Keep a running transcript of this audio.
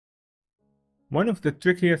One of the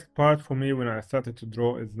trickiest parts for me when I started to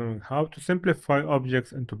draw is knowing how to simplify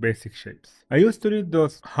objects into basic shapes. I used to read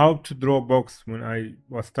those how to draw books when I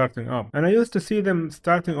was starting up, and I used to see them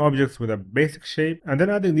starting objects with a basic shape and then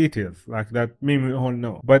adding details like that meme we all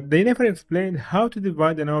know. But they never explained how to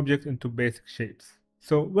divide an object into basic shapes.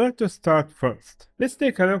 So where to start first? Let's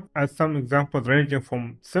take a look at some examples ranging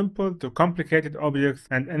from simple to complicated objects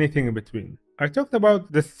and anything in between. I talked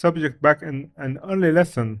about this subject back in an early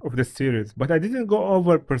lesson of this series, but I didn't go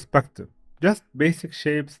over perspective, just basic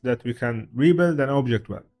shapes that we can rebuild an object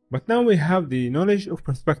with. But now we have the knowledge of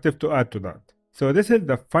perspective to add to that. So this is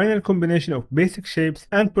the final combination of basic shapes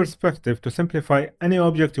and perspective to simplify any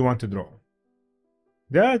object you want to draw.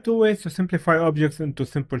 There are two ways to simplify objects into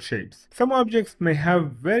simple shapes. Some objects may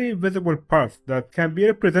have very visible parts that can be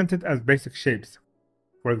represented as basic shapes.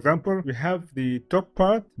 For example, we have the top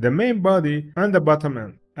part, the main body, and the bottom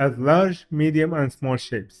end as large, medium, and small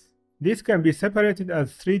shapes. These can be separated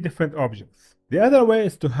as three different objects. The other way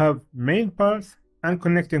is to have main parts and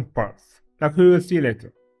connecting parts, like we will see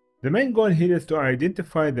later. The main goal here is to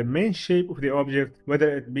identify the main shape of the object,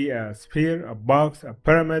 whether it be a sphere, a box, a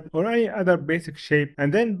pyramid, or any other basic shape,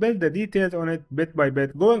 and then build the details on it bit by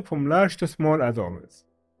bit, going from large to small as always.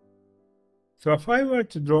 So if I were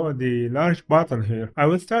to draw the large bottle here, I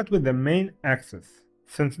will start with the main axis,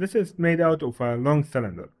 since this is made out of a long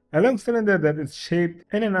cylinder. A long cylinder that is shaped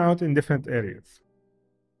in and out in different areas.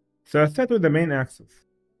 So I start with the main axis,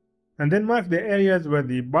 and then mark the areas where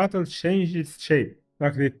the bottle changes shape,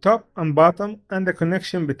 like the top and bottom and the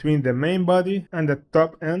connection between the main body and the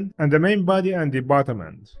top end and the main body and the bottom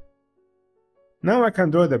end. Now I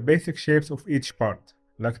can draw the basic shapes of each part,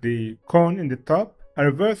 like the cone in the top, a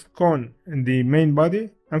reverse cone in the main body,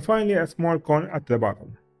 and finally a small cone at the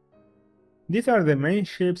bottom. These are the main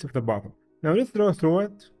shapes of the bottle. Now let's draw through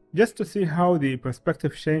it, just to see how the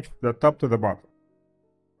perspective changed from the top to the bottom.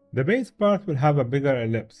 The base part will have a bigger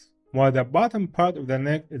ellipse, while the bottom part of the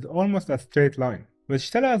neck is almost a straight line, which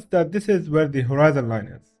tells us that this is where the horizon line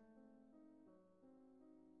is.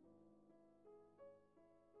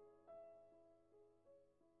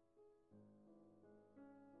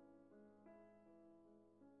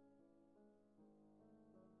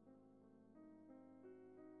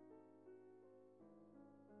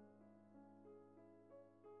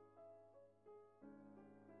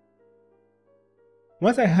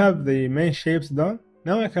 Once I have the main shapes done,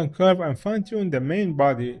 now I can curve and fine-tune the main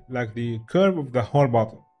body like the curve of the whole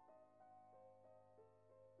bottle.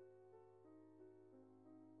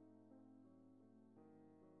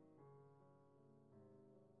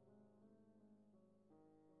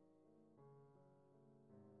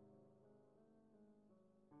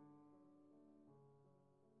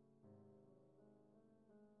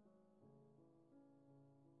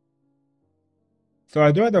 So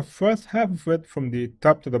I draw the first half of it from the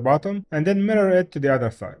top to the bottom and then mirror it to the other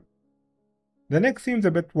side. The neck seems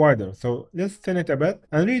a bit wider, so let's thin it a bit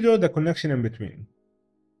and redraw the connection in between.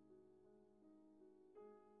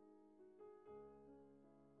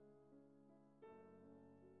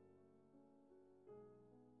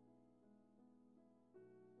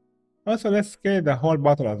 Also, let's scale the whole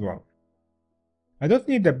bottle as well. I don't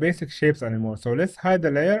need the basic shapes anymore, so let's hide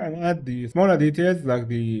the layer and add the smaller details like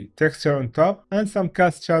the texture on top and some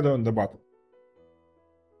cast shadow on the bottom.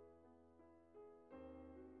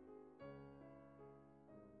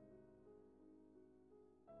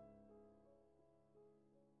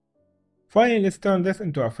 Finally, let's turn this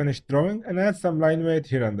into a finished drawing and add some line weight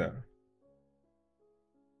here and there.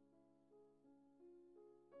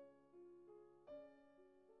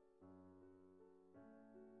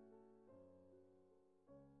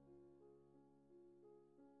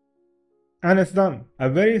 And it's done. A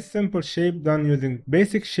very simple shape done using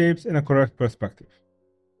basic shapes in a correct perspective.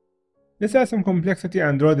 Let's add some complexity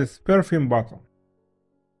and draw this perfume bottle.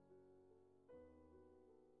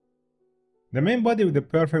 The main body of the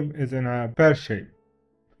perfume is in a pear shape.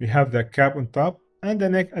 We have the cap on top and the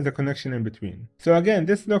neck as a connection in between. So again,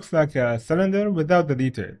 this looks like a cylinder without the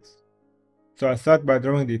details. So I start by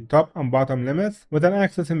drawing the top and bottom limits with an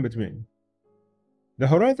axis in between. The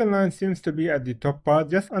horizon line seems to be at the top part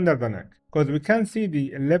just under the neck, because we can see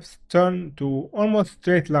the ellipse turn to almost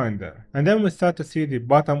straight line there, and then we start to see the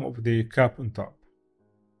bottom of the cap on top.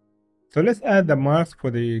 So let's add the marks for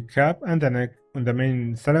the cap and the neck on the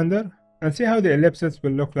main cylinder, and see how the ellipses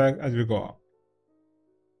will look like as we go up.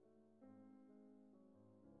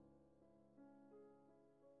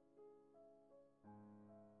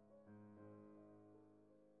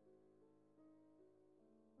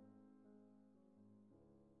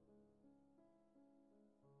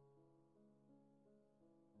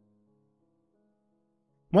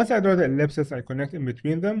 Once I draw the ellipses, I connect in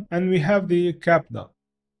between them, and we have the cap done.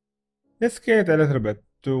 Let's scale it a little bit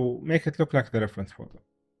to make it look like the reference photo.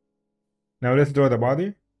 Now let's draw the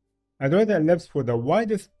body. I draw the ellipse for the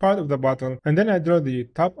widest part of the bottle, and then I draw the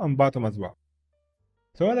top and bottom as well.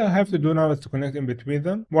 So all I have to do now is to connect in between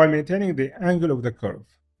them while maintaining the angle of the curve.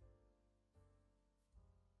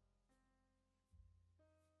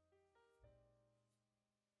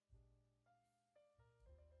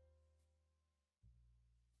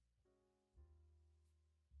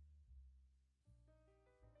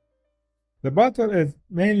 The bottle is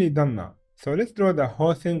mainly done now, so let's draw the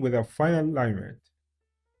whole thing with a final line weight.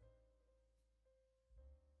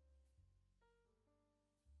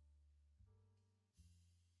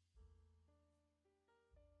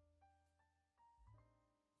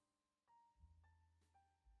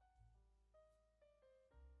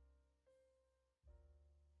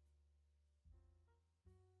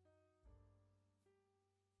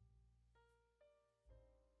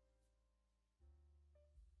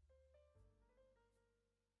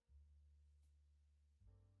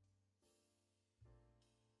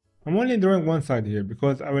 I'm only drawing one side here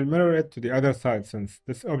because I will mirror it to the other side since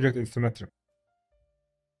this object is symmetric.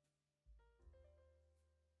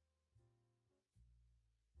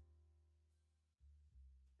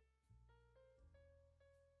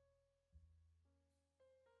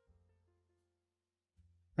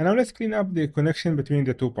 And now let's clean up the connection between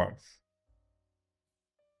the two parts.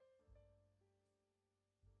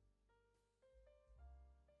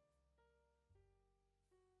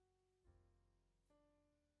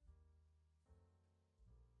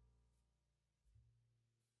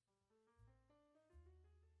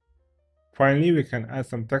 Finally, we can add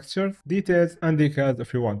some textures, details, and decals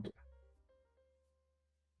if you want to.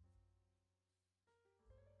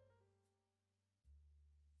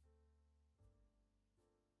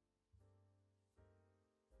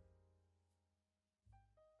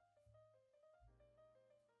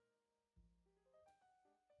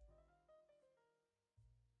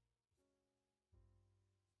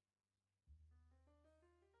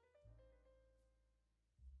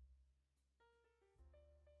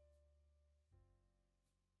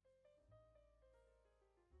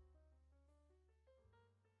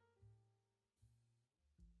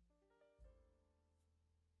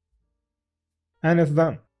 And it's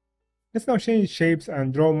done. Let's now change shapes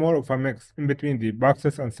and draw more of a mix in between the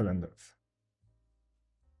boxes and cylinders.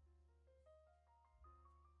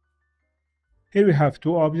 Here we have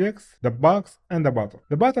two objects, the box and the bottle.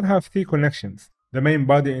 The bottle have three connections, the main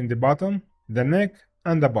body in the bottom, the neck,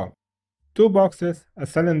 and the bulb. Two boxes, a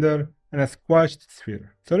cylinder, and a squashed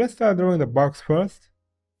sphere. So let's start drawing the box first.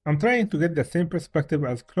 I'm trying to get the same perspective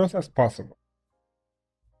as close as possible.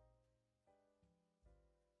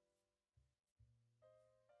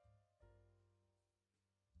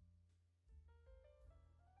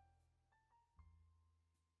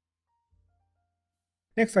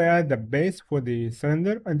 Next I add the base for the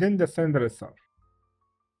cylinder and then the cylinder itself.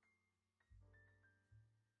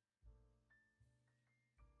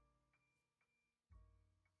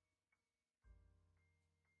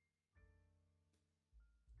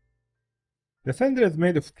 The cylinder is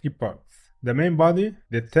made of three parts, the main body,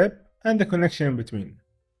 the tip, and the connection in between.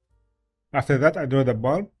 After that I draw the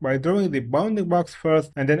bulb by drawing the bounding box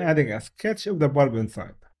first and then adding a sketch of the bulb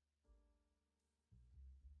inside.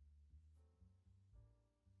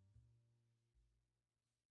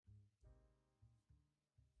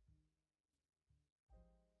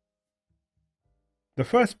 The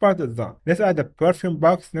first part is done. Let's add a perfume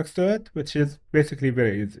box next to it, which is basically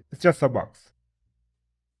very easy. It's just a box.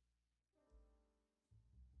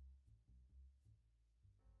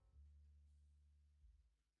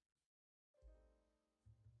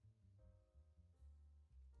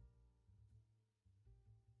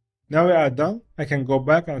 Now we are done, I can go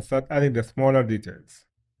back and start adding the smaller details.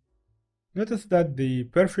 Notice that the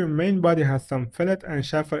perfume main body has some fillet and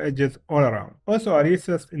chamfer edges all around. Also a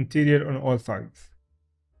recessed interior on all sides.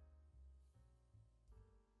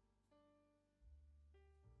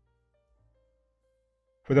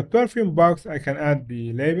 For the perfume box, I can add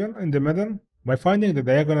the label in the middle by finding the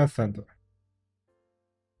diagonal center.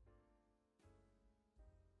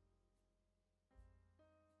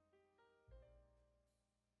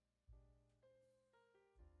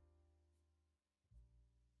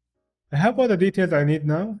 I have all the details I need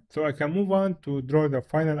now, so I can move on to draw the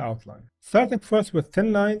final outline. Starting first with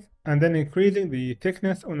thin lines, and then increasing the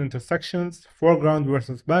thickness on intersections, foreground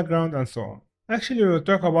versus background, and so on. Actually, we'll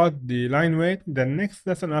talk about the line weight in the next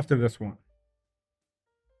lesson after this one.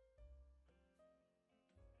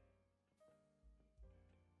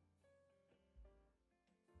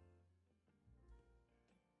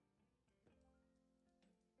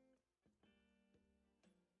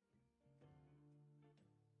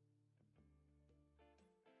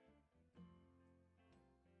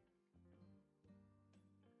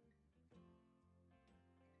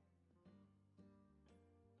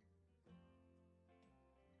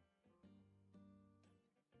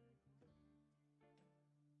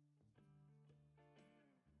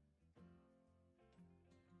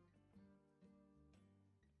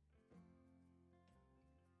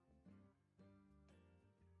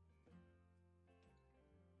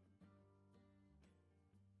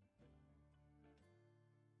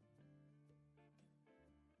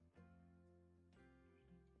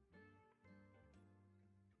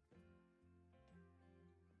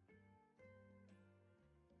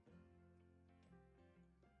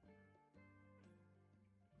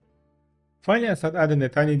 Finally, I start adding the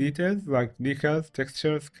tiny details like decals,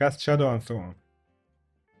 textures, cast shadow, and so on.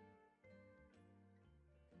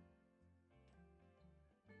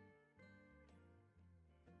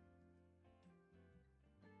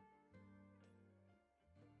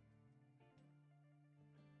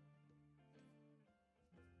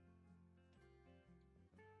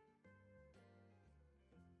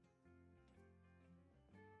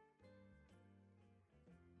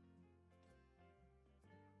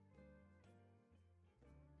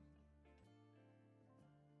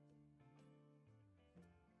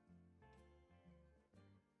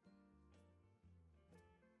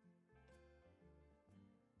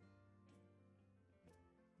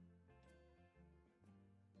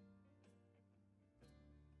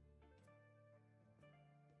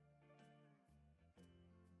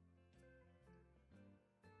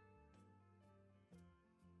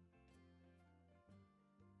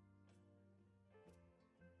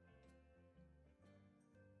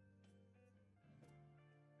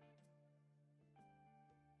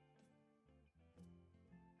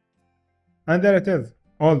 And there it is,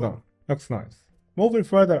 all done. Looks nice. Moving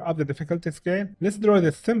further up the difficulty scale, let's draw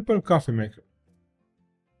this simple coffee maker.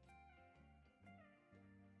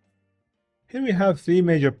 Here we have three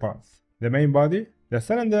major parts: the main body, the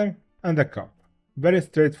cylinder, and the cup. Very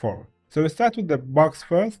straightforward. So we start with the box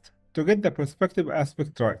first to get the perspective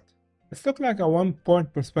aspect right. It looks like a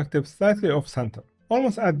one-point perspective slightly off-center,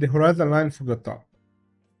 almost at the horizon line from the top.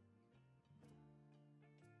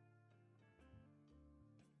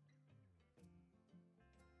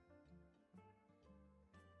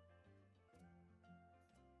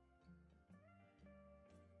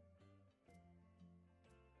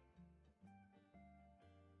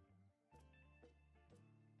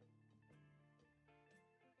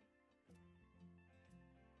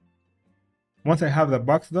 Once I have the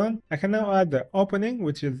box done, I can now add the opening,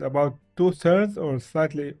 which is about 2/3 or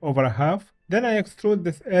slightly over a half. Then I extrude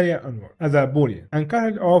this area onward as a boolean and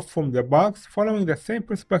cut it off from the box following the same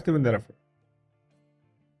perspective in the reference.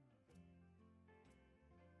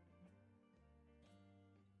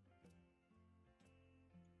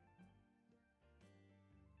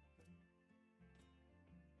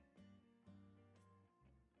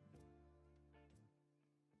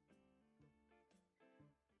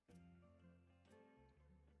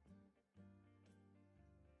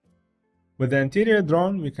 With the interior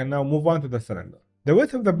drawn, we can now move on to the cylinder. The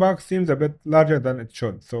width of the box seems a bit larger than it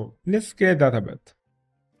should, so let's scale that a bit.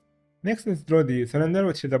 Next, let's draw the cylinder,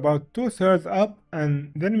 which is about 2/3 up,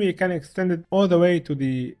 and then we can extend it all the way to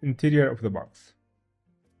the interior of the box.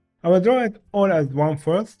 I will draw it all as one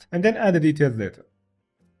first, and then add the details later.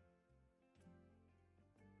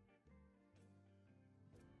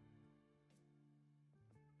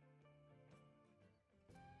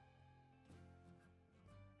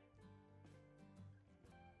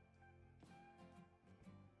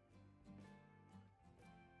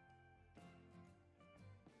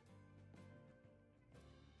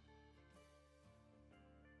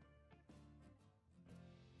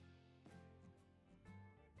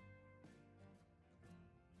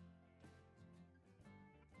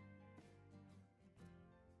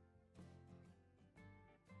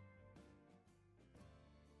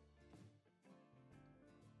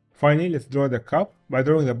 Finally, let's draw the cup by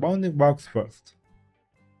drawing the bounding box first.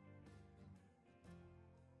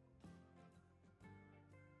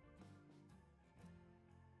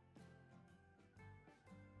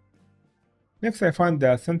 Next, I find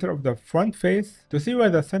the center of the front face to see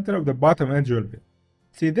where the center of the bottom edge will be.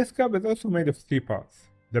 See, this cup is also made of three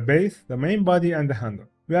parts: the base, the main body, and the handle.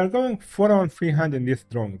 We are going full on freehand in this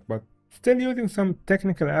drawing, but still using some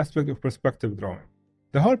technical aspect of perspective drawing.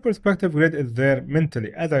 The whole perspective grid is there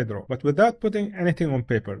mentally as I draw, but without putting anything on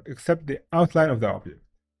paper except the outline of the object.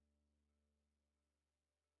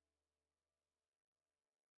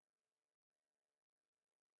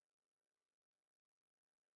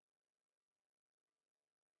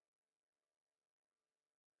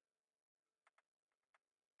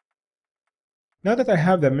 Now that I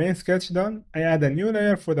have the main sketch done, I add a new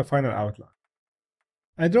layer for the final outline.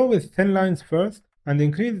 I draw with thin lines first and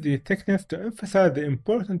increase the thickness to emphasize the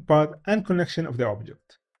important part and connection of the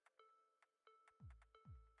object.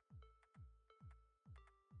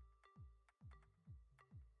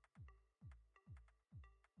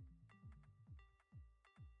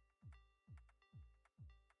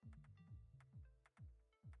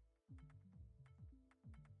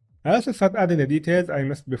 I also start adding the details I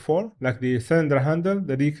missed before, like the cylinder handle,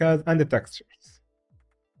 the decals, and the textures.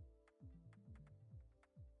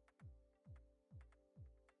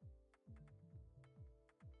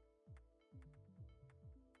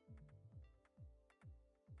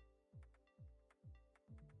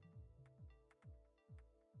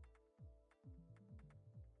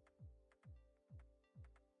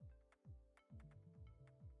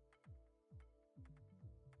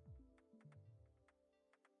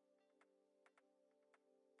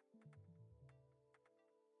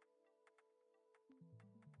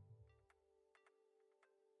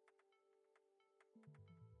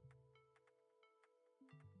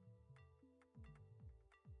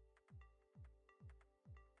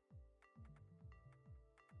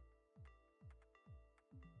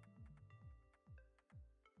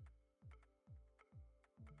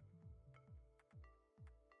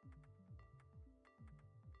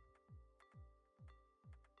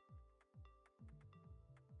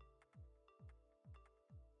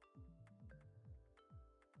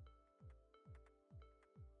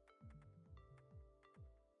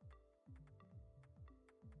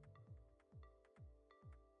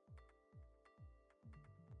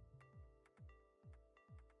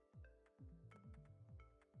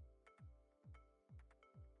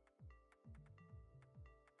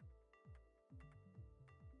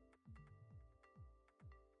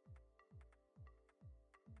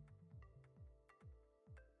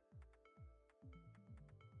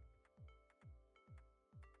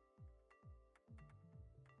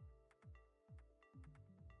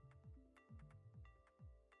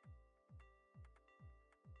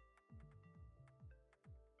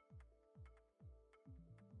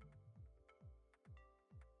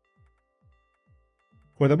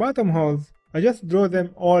 For the bottom holes, I just draw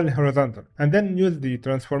them all horizontal and then use the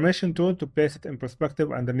transformation tool to place it in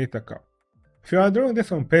perspective underneath the cup. If you are drawing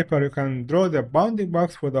this on paper, you can draw the bounding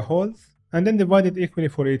box for the holes and then divide it equally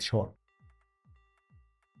for each hole.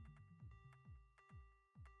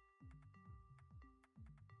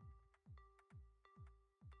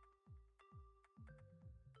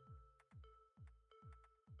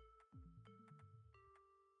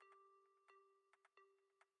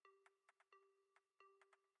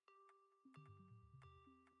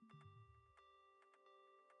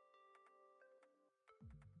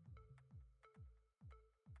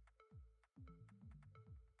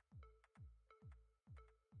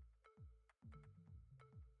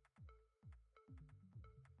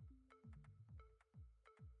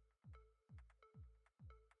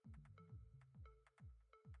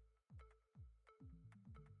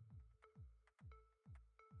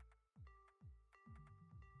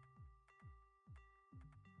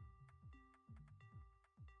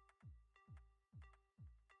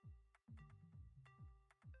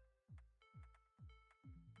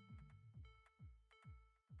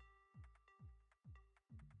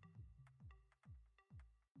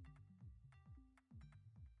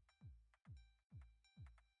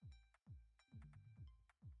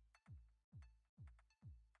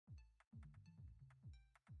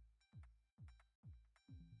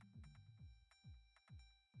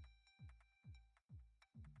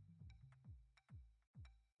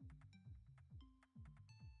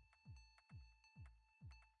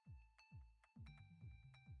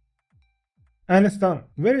 And it's done.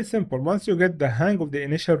 Very simple once you get the hang of the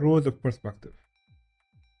initial rules of perspective.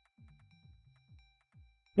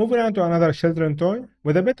 Moving on to another children toy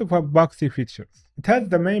with a bit of a boxy features. It has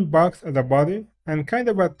the main box as a body and kind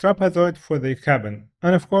of a trapezoid for the cabin,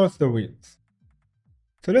 and of course the wheels.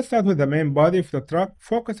 So let's start with the main body of the truck,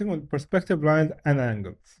 focusing on perspective lines and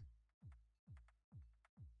angles.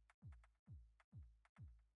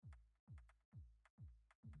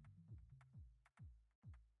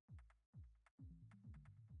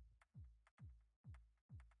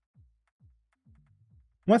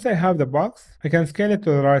 Once I have the box, I can scale it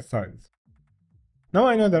to the right size. Now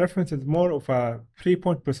I know the reference is more of a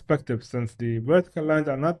 3-point perspective since the vertical lines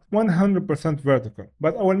are not 100% vertical,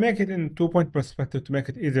 but I will make it in 2-point perspective to make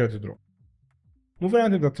it easier to draw. Moving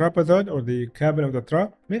on to the trapezoid or the cabin of the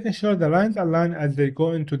truck, making sure the lines align as they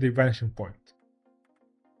go into the vanishing point.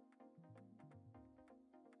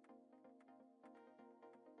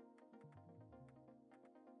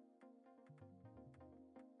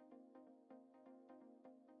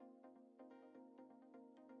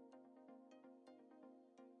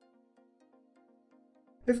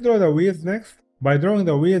 Let's draw the wheels next by drawing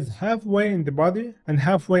the wheels halfway in the body and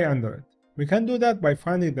halfway under it. We can do that by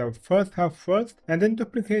finding the first half first and then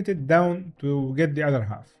duplicate it down to get the other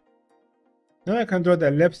half. Now I can draw the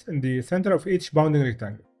ellipse in the center of each bounding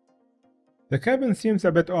rectangle. The cabin seems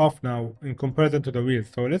a bit off now in comparison to the wheels,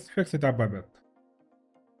 so let's fix it up a bit.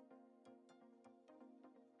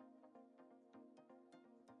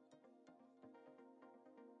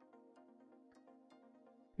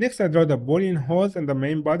 Next I draw the boolean holes in the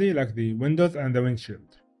main body like the windows and the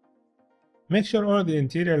windshield. Make sure all the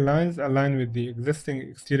interior lines align with the existing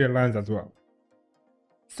exterior lines as well.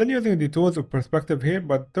 Still using the tools of perspective here,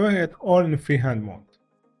 but doing it all in freehand mode.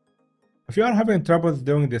 If you are having troubles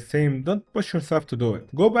doing the same, don't push yourself to do it.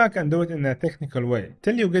 Go back and do it in a technical way,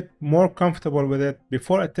 till you get more comfortable with it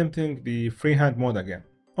before attempting the freehand mode again.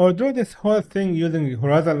 Or draw this whole thing using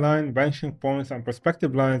horizontal line, vanishing points, and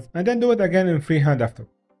perspective lines, and then do it again in freehand after.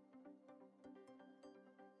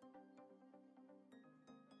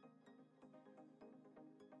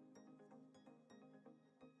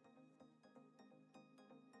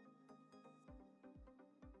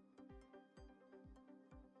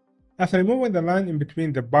 After removing the line in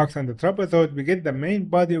between the box and the trapezoid, we get the main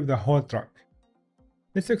body of the whole truck.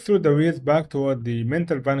 Let's extrude the wheels back toward the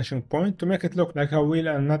mental vanishing point to make it look like a wheel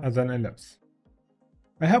and not as an ellipse.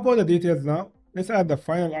 I have all the details now. Let's add the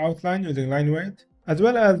final outline using line weight, as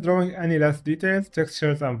well as drawing any last details,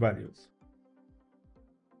 textures, and values.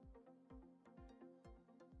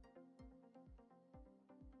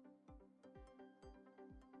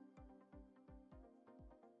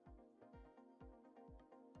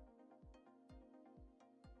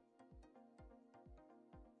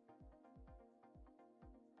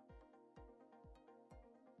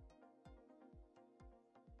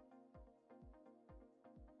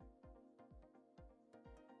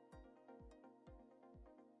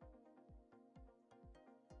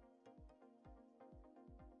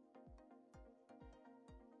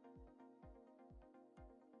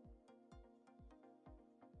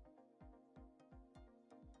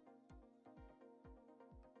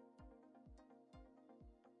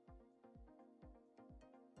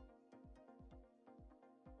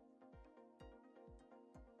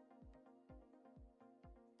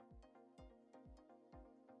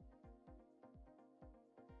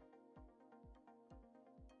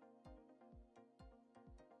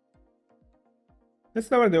 Let's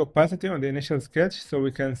lower the opacity on the initial sketch so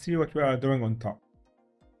we can see what we are doing on top.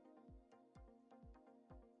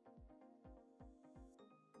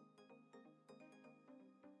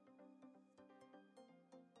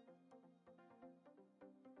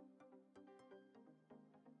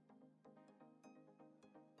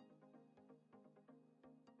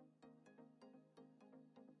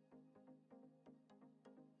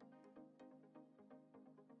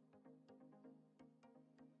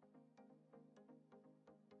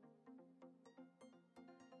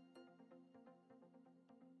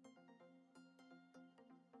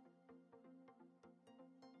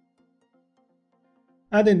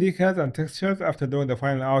 Adding decals and textures after doing the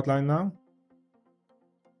final outline now.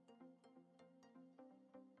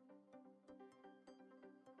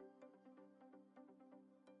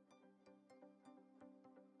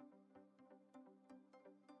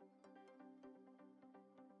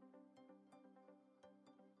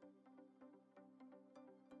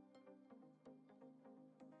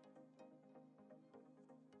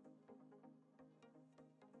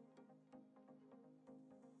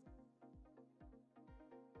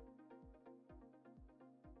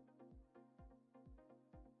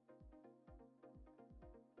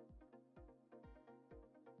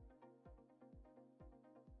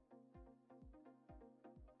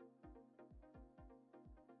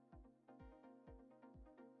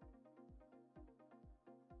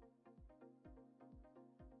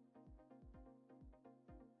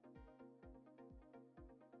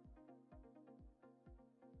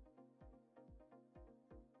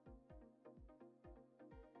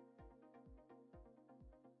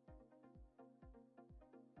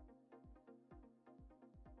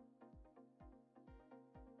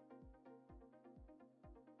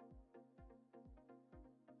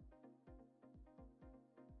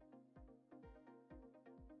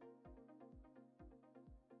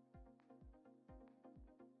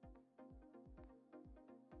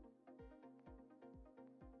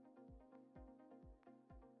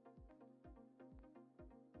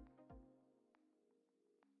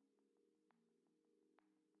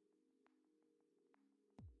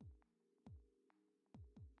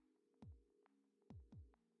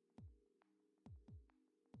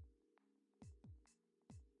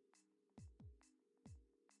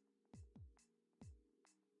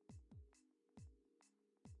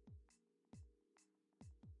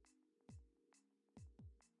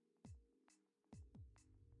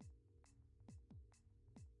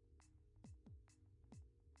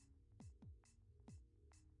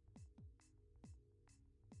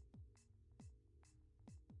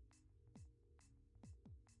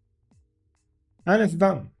 And it's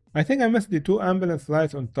done. I think I missed the two ambulance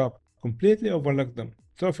lights on top, completely overlooked them.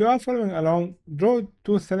 So if you are following along, draw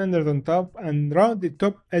two cylinders on top and round the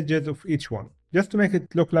top edges of each one, just to make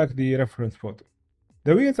it look like the reference photo.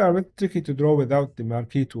 The wheels are a bit tricky to draw without the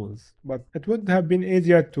marquee tools, but it would have been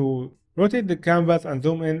easier to rotate the canvas and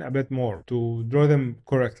zoom in a bit more to draw them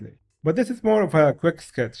correctly. But this is more of a quick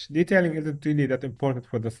sketch. Detailing isn't really that important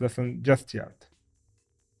for this lesson just yet.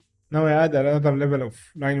 Now I add another level of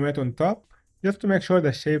line weight on top, just to make sure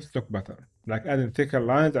the shapes look better, like adding thicker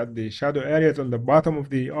lines at the shadow areas on the bottom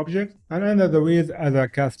of the object and under the wheels as a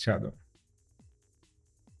cast shadow.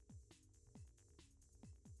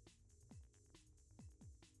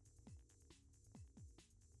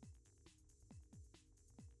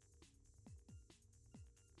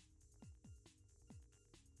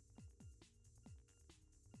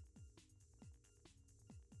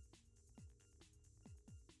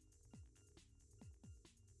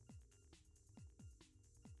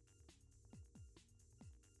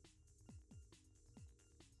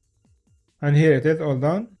 And here it is all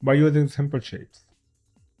done by using simple shapes.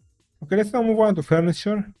 Okay, let's now move on to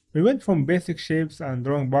furniture. We went from basic shapes and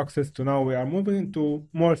drawing boxes to now we are moving into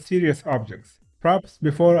more serious objects, props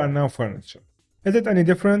before and now furniture. Is it any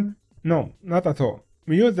different? No, not at all.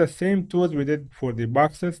 We use the same tools we did for the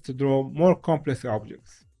boxes to draw more complex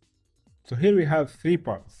objects. So here we have three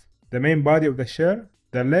parts: the main body of the chair,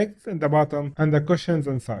 the legs in the bottom, and the cushions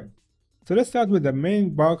inside. So let's start with the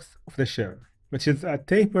main box of the chair, which is a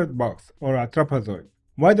tapered box or a trapezoid,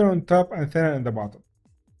 wider on top and thinner in the bottom.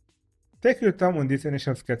 Take your time on these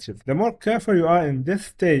initial sketches. The more careful you are in this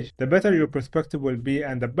stage, the better your perspective will be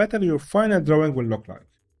and the better your final drawing will look like.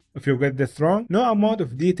 If you get this wrong, no amount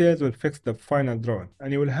of details will fix the final drawing,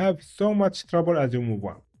 and you will have so much trouble as you move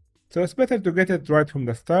on. So it's better to get it right from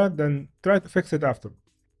the start than try to fix it after.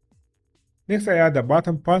 Next I add the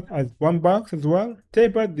bottom part as one box as well,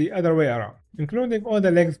 tapered the other way around, including all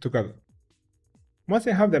the legs together. Once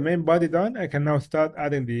I have the main body done, I can now start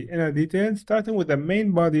adding the inner details, starting with the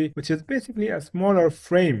main body, which is basically a smaller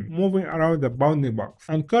frame moving around the bounding box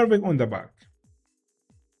and curving on the back.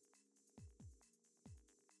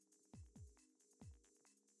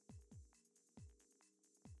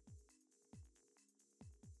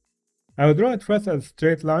 I will draw it first as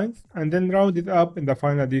straight lines and then round it up in the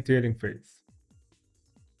final detailing phase.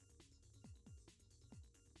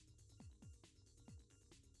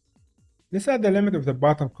 This is the limit of the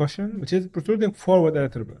bottom cushion, which is protruding forward a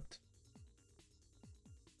little bit.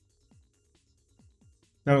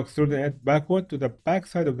 Now extruding it backward to the back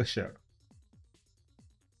side of the chair.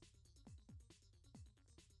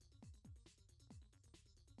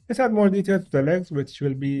 Let's add more details to the legs, which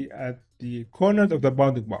will be at the corners of the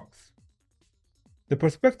bounding box. The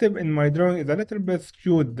perspective in my drawing is a little bit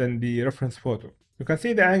skewed than the reference photo. You can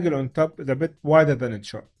see the angle on top is a bit wider than it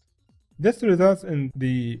should. This results in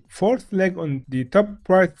the fourth leg on the top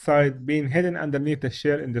right side being hidden underneath the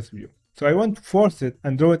chair in this view. So I won't force it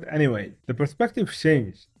and draw it anyway. The perspective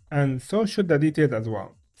changed, and so should the details as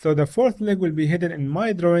well. So the fourth leg will be hidden in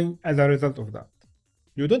my drawing as a result of that.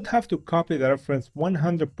 You don't have to copy the reference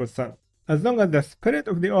 100%, as long as the spirit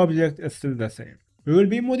of the object is still the same. We will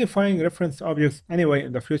be modifying reference objects anyway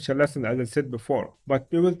in the future lesson as I said before, but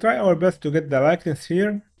we will try our best to get the likeness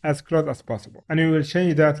here as close as possible, and we will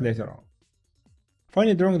change that later on.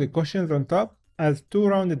 Finally, drawing the cushions on top as two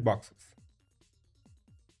rounded boxes.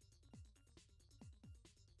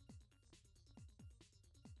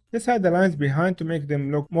 Let's add the lines behind to make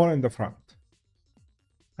them look more in the front.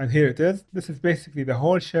 And here it is. This is basically the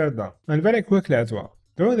whole chair done, and very quickly as well.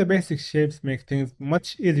 Drawing the basic shapes makes things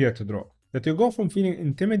much easier to draw. That you go from feeling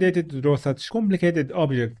intimidated to draw such complicated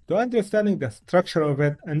object to understanding the structure of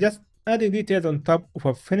it and just adding details on top of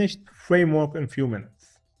a finished framework in few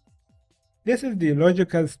minutes. This is the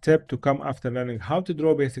logical step to come after learning how to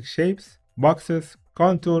draw basic shapes, boxes,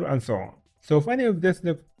 contour, and so on. So if any of this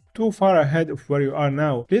looks too far ahead of where you are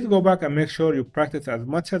now, please go back and make sure you practice as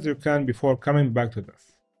much as you can before coming back to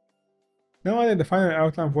this. Now adding the final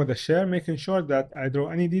outline for the chair, making sure that I draw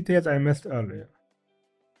any details I missed earlier.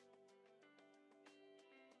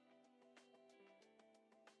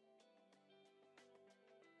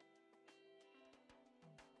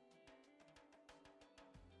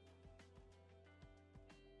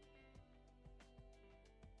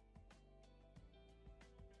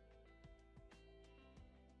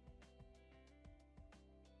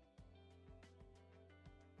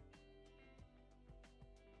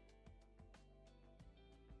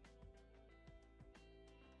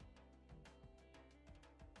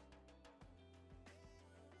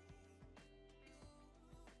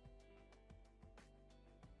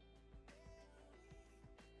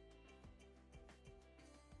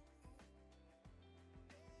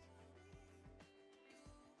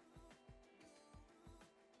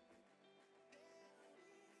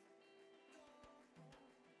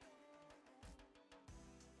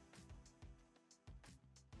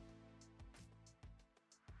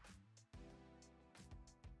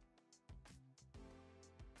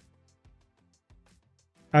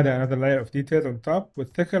 Add another layer of details on top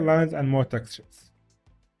with thicker lines and more textures.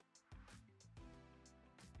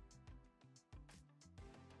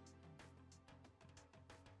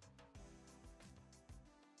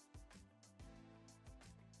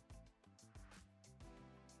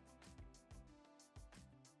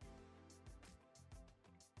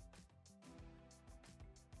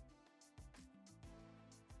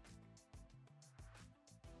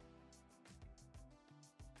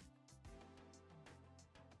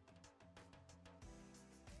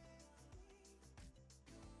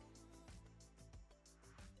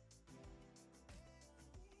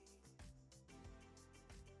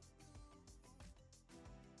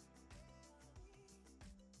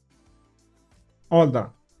 All done.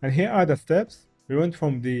 And here are the steps. We went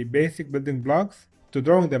from the basic building blocks to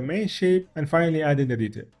drawing the main shape and finally adding the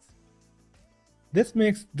details. This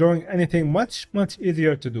makes drawing anything much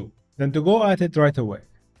easier to do than to go at it right away.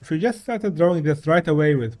 If you just started drawing this right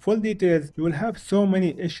away with full details, you will have so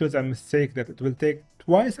many issues and mistakes that it will take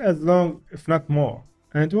twice as long, if not more,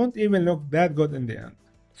 and it won't even look that good in the end.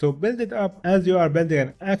 So build it up as you are building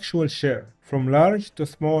an actual chair, from large to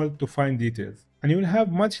small to fine details, and you will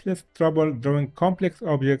have much less trouble drawing complex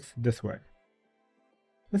objects this way.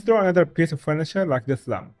 Let's draw another piece of furniture like this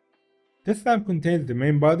lamp. This lamp contains the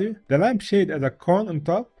main body, the lamp shade as a cone on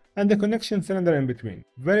top, and the connection cylinder in between.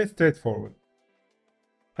 Very straightforward.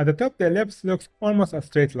 At the top, the ellipse looks almost a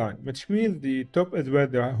straight line, which means the top is where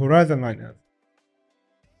the horizon line is.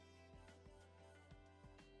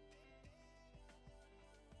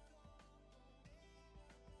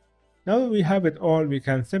 Now we have it all, we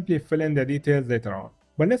can simply fill in the details later on.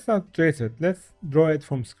 But let's not trace it, let's draw it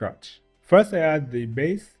from scratch. First I add the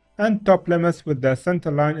base and top limits with the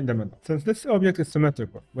center line in the middle, since this object is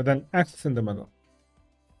symmetrical with an axis in the middle.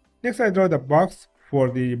 Next I draw the box for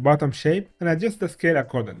the bottom shape and adjust the scale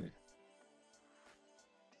accordingly.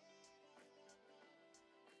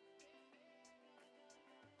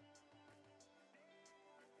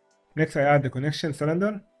 Next I add the connection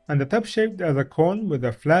cylinder and the top shaped as a cone with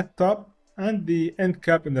a flat top and the end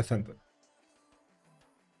cap in the center.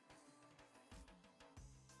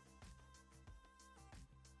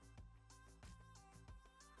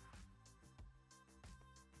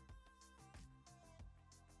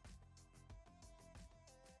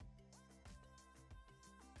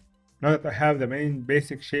 Now that I have the main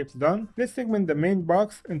basic shapes done, let's segment the main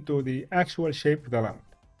box into the actual shape of the lamp.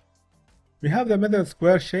 We have the middle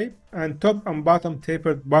square shape and top and bottom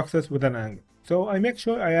tapered boxes with an angle. So I make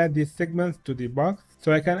sure I add these segments to the box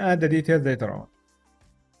so I can add the details later on.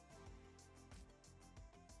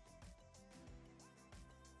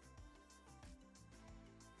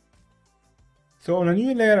 So on a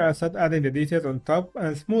new layer I start adding the details on top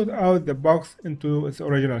and smooth out the box into its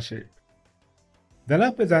original shape. The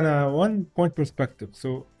lamp is on a one-point perspective,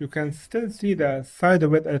 so you can still see the side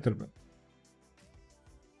of it a little bit.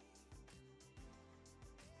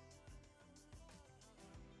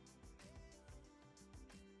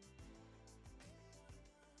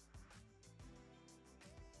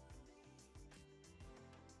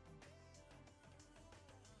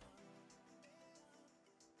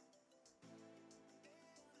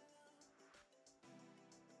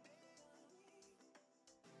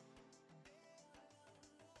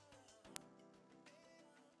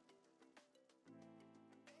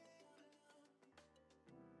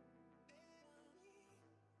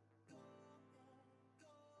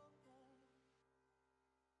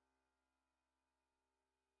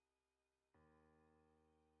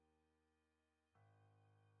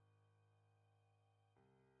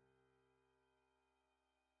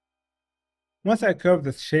 Once I curve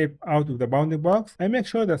the shape out of the bounding box, I make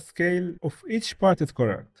sure the scale of each part is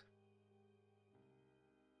correct.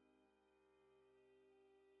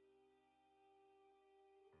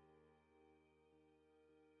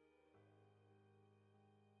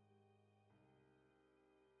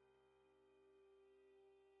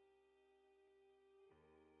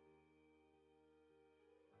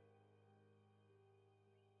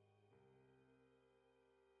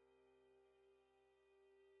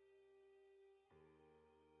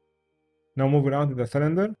 Now moving on to the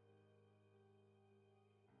cylinder.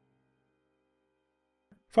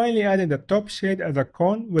 Finally adding the top shade as a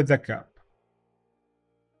cone with the cap.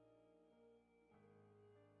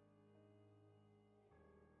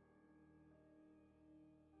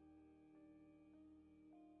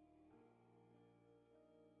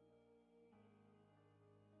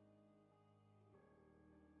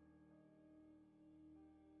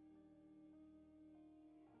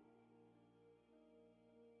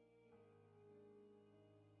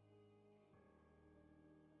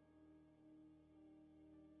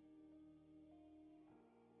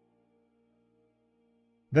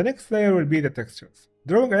 The next layer will be the textures,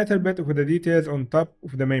 drawing a little bit of the details on top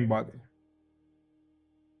of the main body.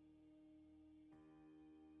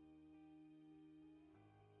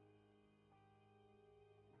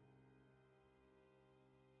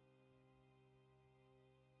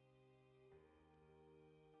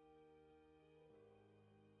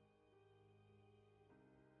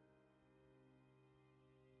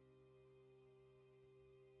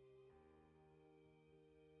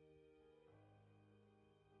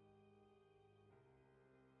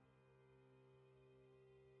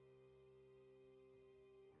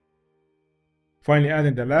 Finally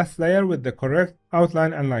adding the last layer with the correct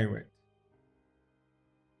outline and line weight.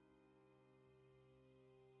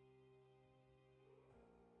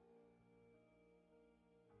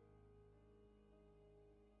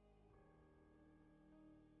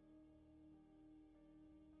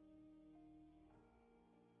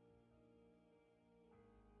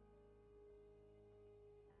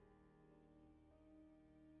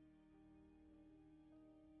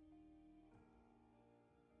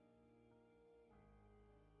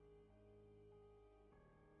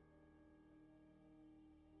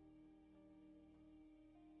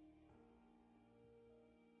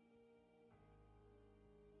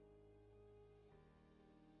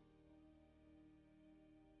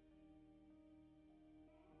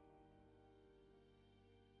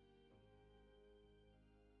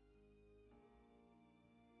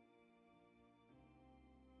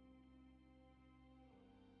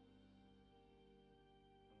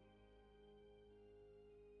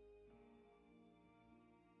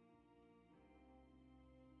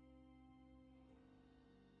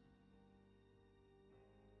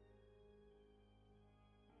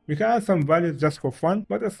 You can add some values just for fun,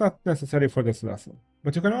 but it's not necessary for this lesson.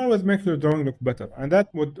 But you can always make your drawing look better, and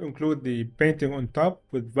that would include the painting on top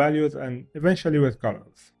with values and eventually with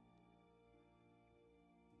colors.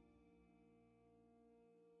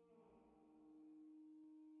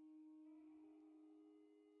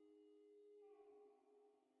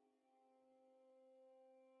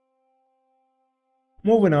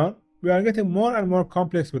 Moving on, we are getting more and more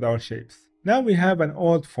complex with our shapes. Now we have an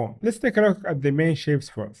old phone. Let's take a look at the main shapes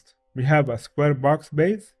first. We have a square box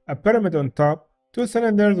base, a pyramid on top, two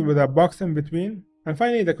cylinders with a box in between, and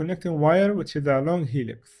finally the connecting wire, which is a long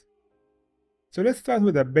helix. So let's start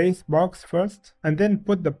with a base box first, and then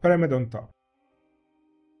put the pyramid on top.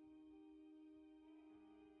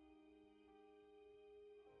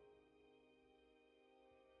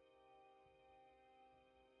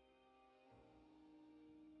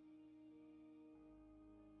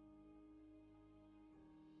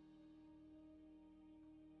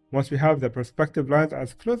 Once we have the perspective lines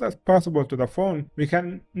as close as possible to the phone, we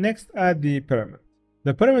can next add the pyramid.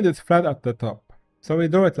 The pyramid is flat at the top, so we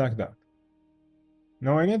draw it like that.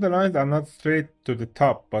 Now I know the lines are not straight to the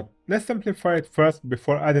top, but let's simplify it first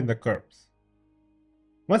before adding the curves.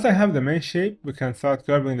 Once I have the main shape, we can start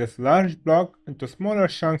curving this large block into smaller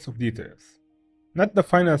chunks of details. Not the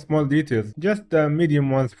final small details, just the medium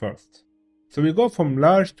ones first. So we go from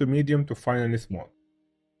large to medium to finally small.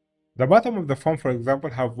 The bottom of the phone, for example,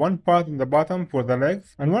 have one part in the bottom for the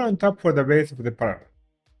legs and one on top for the base of the pyramid.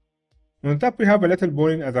 On top we have a little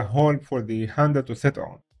bowling as a hole for the handle to sit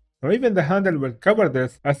on. Now even the handle will cover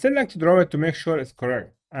this, I still like to draw it to make sure it's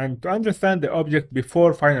correct and to understand the object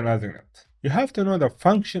before finalizing it. You have to know the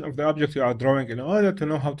function of the object you are drawing in order to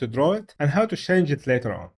know how to draw it and how to change it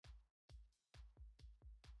later on.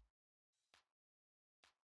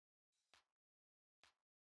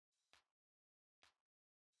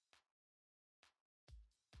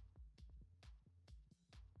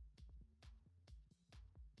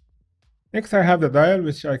 Next I have the dial,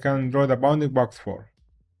 which I can draw the bounding box for.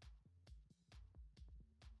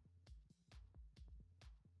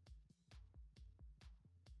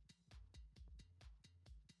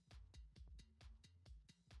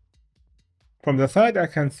 From the side I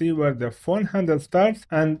can see where the phone handle starts,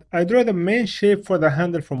 and I draw the main shape for the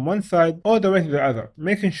handle from one side all the way to the other,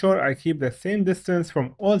 making sure I keep the same distance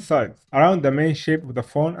from all sides around the main shape of the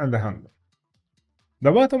phone and the handle.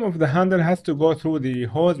 The bottom of the handle has to go through the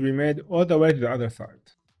holes we made all the way to the other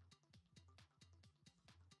side.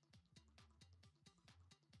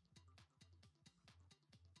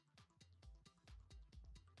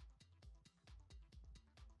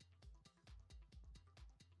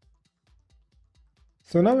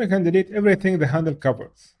 So now we can delete everything the handle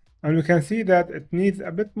covers. And we can see that it needs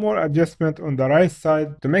a bit more adjustment on the right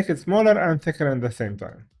side to make it smaller and thicker at the same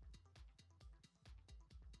time.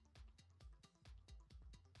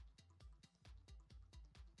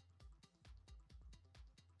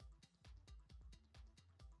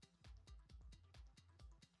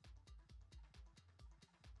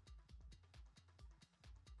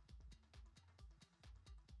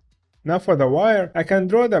 Now for the wire, I can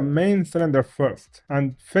draw the main cylinder first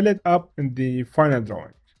and fill it up in the final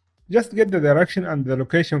drawing. Just get the direction and the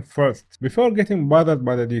location first before getting bothered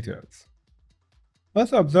by the details.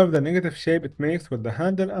 Also observe the negative shape it makes with the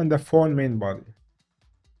handle and the phone main body.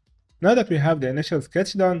 Now that we have the initial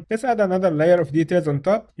sketch done, let's add another layer of details on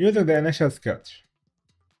top using the initial sketch.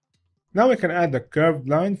 Now we can add the curved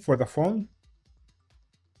line for the phone.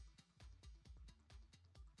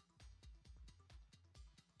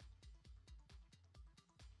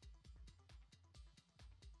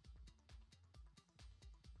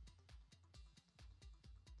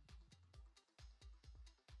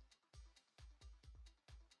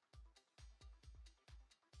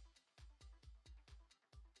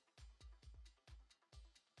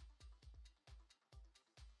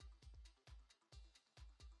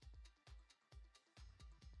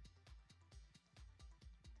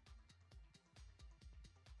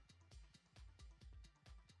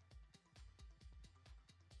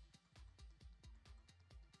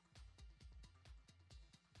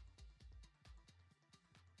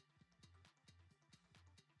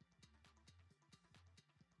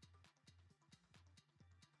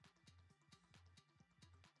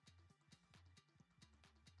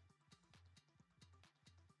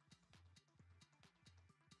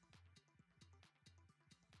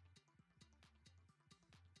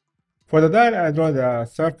 For the dial, I draw the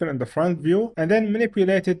circle in the front view and then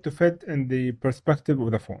manipulate it to fit in the perspective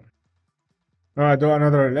of the phone. Now I draw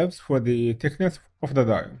another ellipse for the thickness of the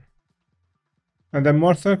dial, and then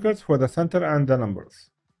more circles for the center and the numbers.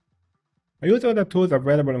 I use all the tools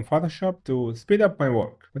available in Photoshop to speed up my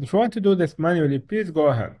work. But if you want to do this manually, please go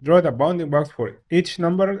ahead. Draw the bounding box for each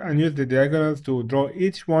number and use the diagonals to draw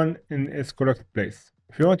each one in its correct place,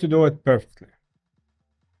 if you want to do it perfectly.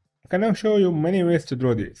 I can now show you many ways to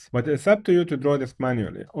draw these, but it's up to you to draw this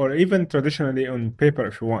manually, or even traditionally on paper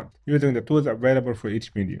if you want, using the tools available for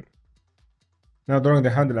each medium. Now drawing the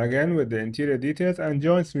handle again with the interior details and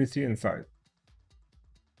joints we see inside.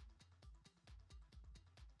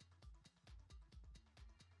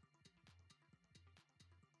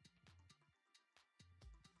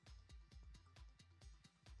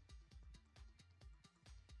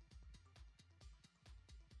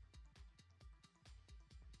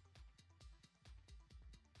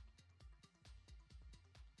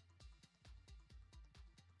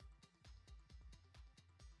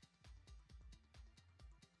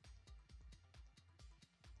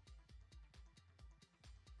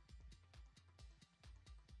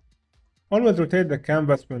 Always rotate the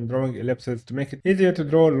canvas when drawing ellipses to make it easier to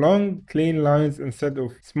draw long, clean lines instead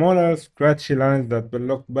of smaller, scratchy lines that will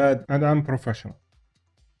look bad and unprofessional.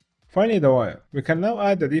 Finally, the wire. We can now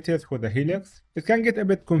add the details for the helix. It can get a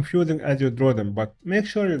bit confusing as you draw them, but make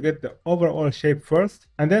sure you get the overall shape first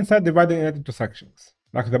and then start dividing it into sections,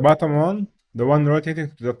 like the bottom one, the one rotating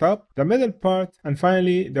to the top, the middle part, and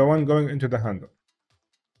finally the one going into the handle.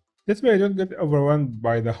 This way you don't get overwhelmed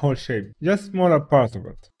by the whole shape, just smaller parts of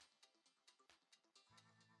it.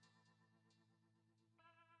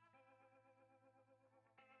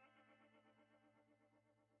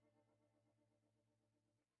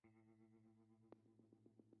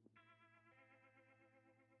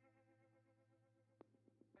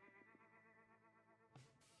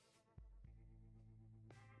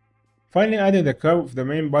 Finally adding the curve of the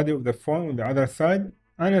main body of the phone on the other side,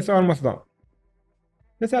 and it's almost done.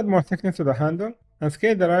 Let's add more thickness to the handle and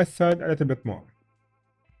scale the right side a little bit more.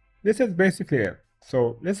 This is basically it.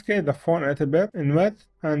 So let's scale the phone a little bit in width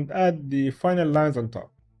and add the final lines on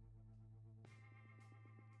top.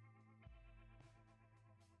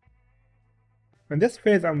 In this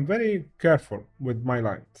phase I'm very careful with my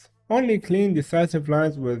lines. Only clean decisive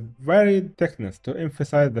lines with varied thickness to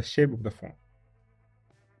emphasize the shape of the phone.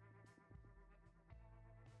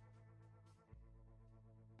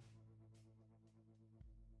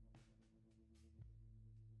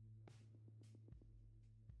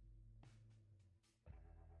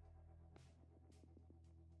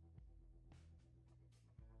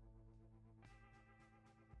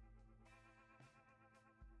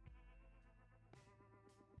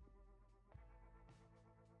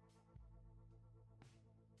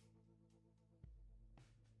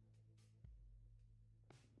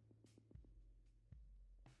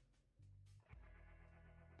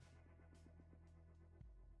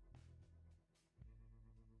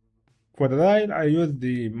 For the dial, I use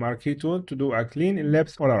the marquee tool to do a clean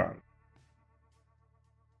ellipse all around.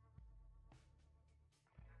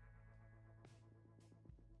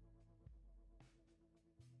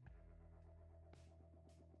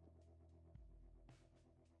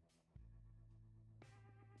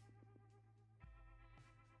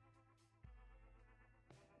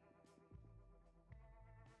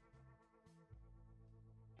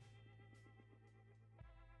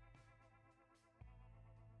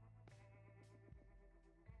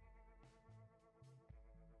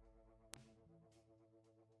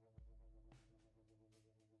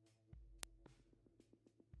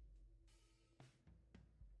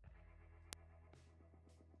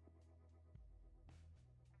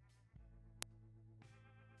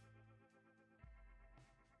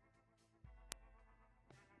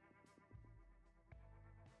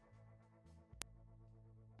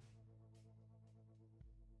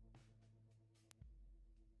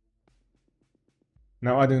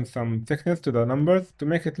 Now adding some thickness to the numbers to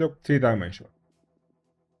make it look three-dimensional.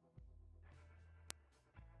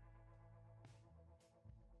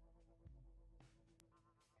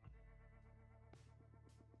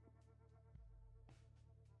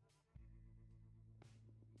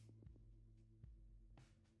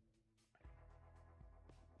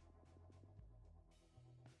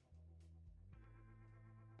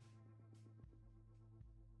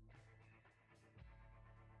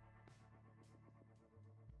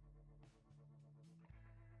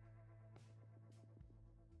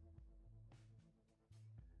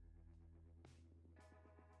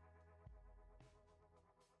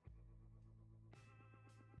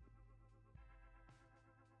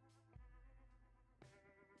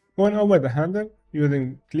 Going over the handle,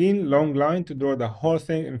 using clean long line to draw the whole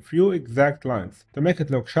thing in few exact lines to make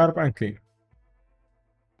it look sharp and clean.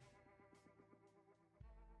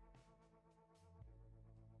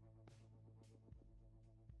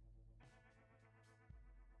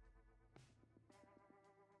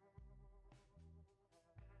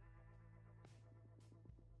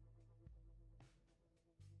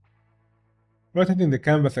 rotating the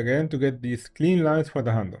canvas again to get these clean lines for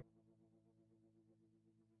the handle.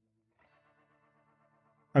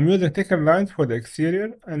 I'm using thicker lines for the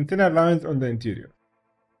exterior and thinner lines on the interior.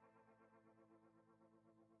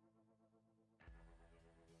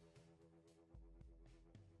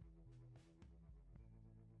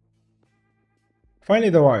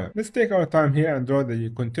 Finally, the wire. Let's take our time here and draw the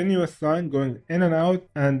continuous line going in and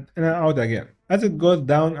out again, as it goes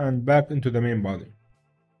down and back into the main body.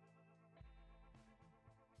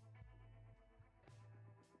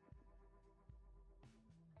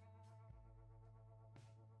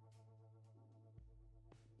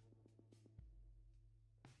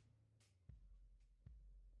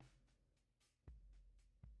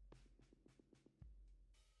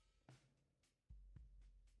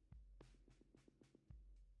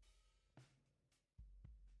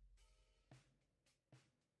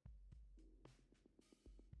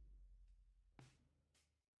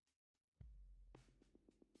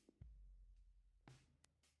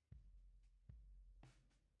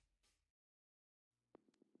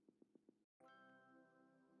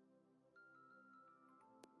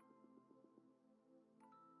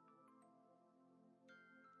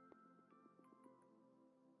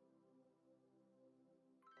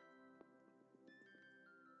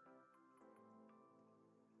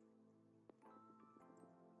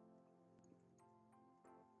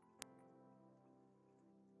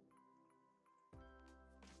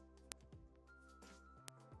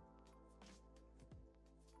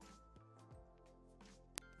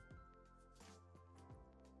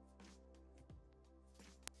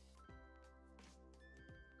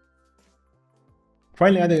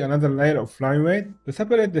 Finally, adding another layer of flying weight to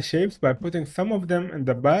separate the shapes by putting some of them in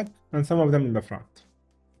the back and some of them in the front.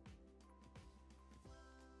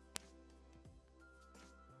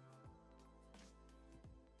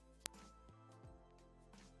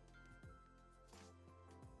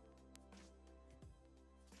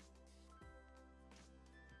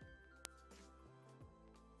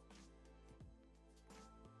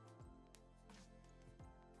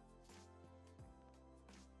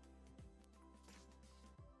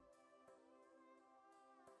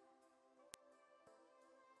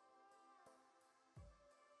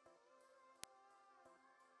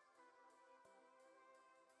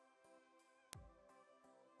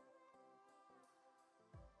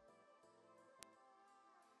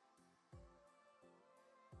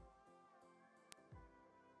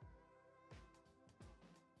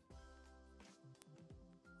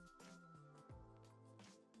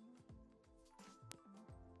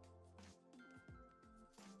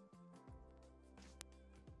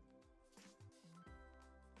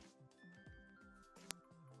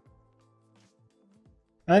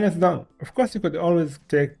 And it's done. Of course, you could always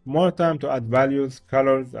take more time to add values,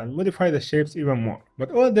 colors, and modify the shapes even more.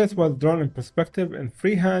 But all this was drawn in perspective in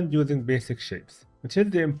freehand using basic shapes, which is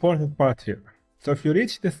the important part here. So if you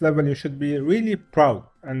reach this level, you should be really proud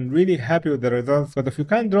and really happy with the results. But if you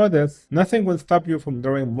can't draw this, nothing will stop you from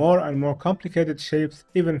drawing more and more complicated shapes,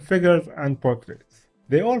 even figures and portraits.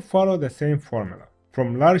 They all follow the same formula,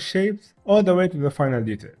 from large shapes all the way to the final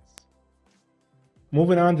details.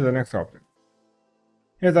 Moving on to the next object.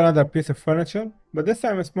 Here's another piece of furniture, but this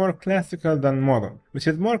time it's more classical than modern, which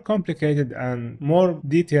is more complicated and more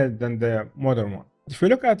detailed than the modern one. If you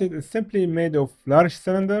look at it, it's simply made of large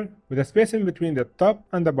cylinder with a space in between the top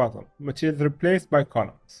and the bottom, which is replaced by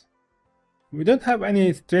columns. We don't have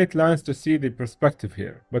any straight lines to see the perspective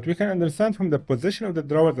here, but we can understand from the position of the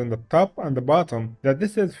drawers on the top and the bottom that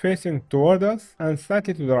this is facing toward us and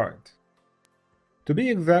slightly to the right. To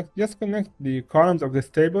be exact, just connect the columns of this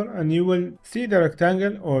table and you will see the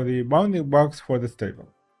rectangle or the bounding box for this table.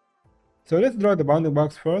 So let's draw the bounding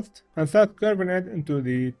box first and start curving it into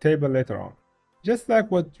the table later on, just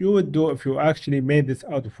like what you would do if you actually made this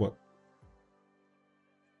out of wood.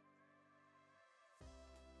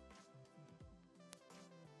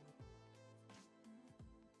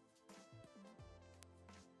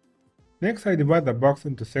 Next, I divide the box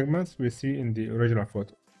into segments we see in the original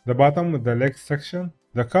photo. The bottom with the legs section,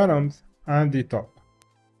 the columns, and the top.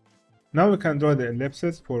 Now we can draw the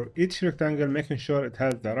ellipses for each rectangle, making sure it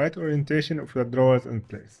has the right orientation of the drawers in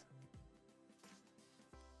place.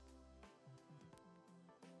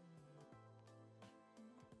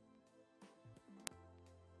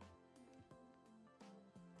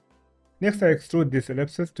 Next, I extrude these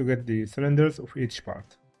ellipses to get the cylinders of each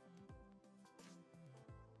part.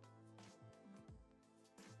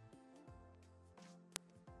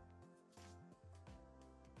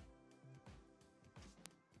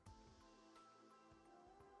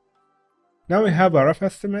 Now we have a rough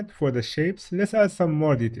estimate for the shapes. Let's add some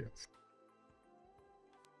more details.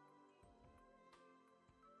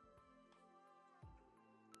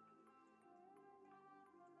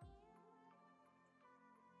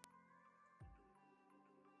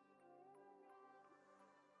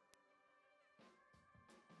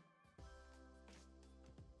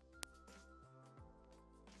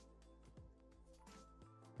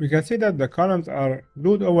 we can see that the columns are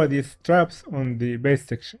glued over these straps on the base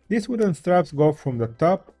section. These wooden straps go from the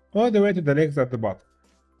top all the way to the legs at the bottom.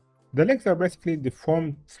 The legs are basically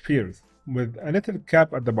deformed spheres with a little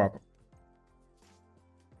cap at the bottom.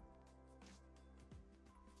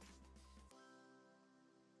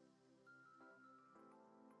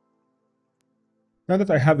 Now that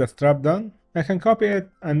I have the strap done, I can copy it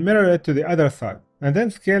and mirror it to the other side, and then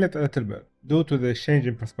scale it a little bit due to the change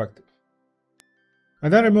in perspective.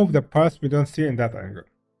 And then remove the parts we don't see in that angle.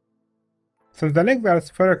 Since the legs are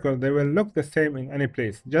spherical, they will look the same in any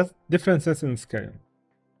place, just differences in scale.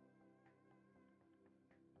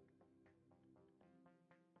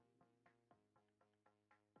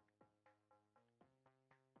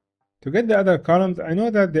 To get the other columns, I know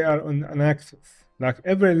that they are on an axis, like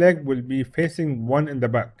every leg will be facing one in the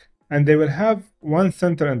back, and they will have one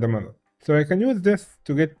center in the middle. So I can use this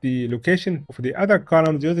to get the location of the other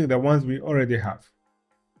columns using the ones we already have.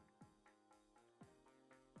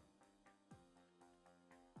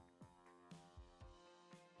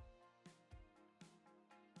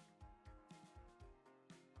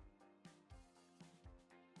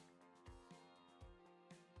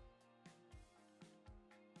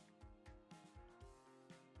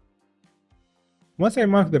 Once I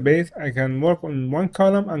mark the base, I can work on one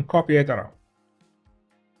column and copy it around.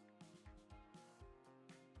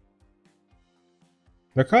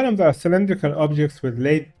 The columns are cylindrical objects with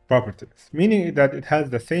laid properties, meaning that it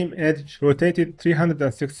has the same edge rotated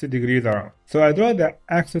 360 degrees around. So I draw the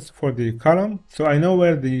axis for the column so I know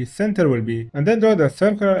where the center will be, and then draw the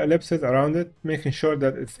circular ellipses around it, making sure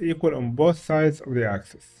that it's equal on both sides of the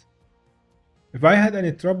axis. If I had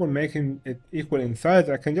any trouble making it equal in size,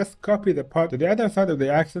 I can just copy the part to the other side of the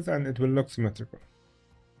axis and it will look symmetrical.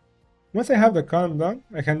 Once I have the column done,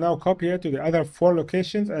 I can now copy it to the other 4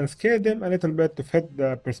 locations and scale them a little bit to fit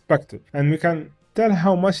the perspective. And we can tell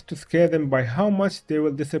how much to scale them by how much they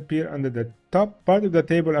will disappear under the top part of the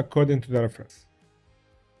table according to the reference.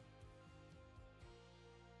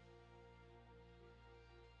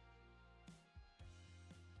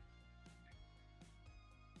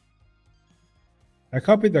 I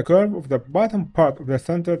copied the curve of the bottom part of the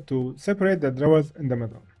center to separate the drawers in the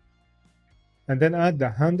middle, and then add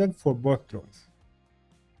the handle for both drawers.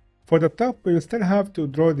 For the top, we will still have to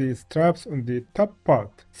draw the straps on the top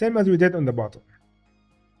part, same as we did on the bottom.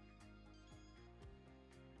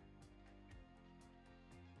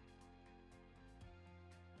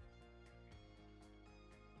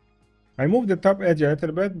 I moved the top edge a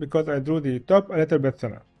little bit because I drew the top a little bit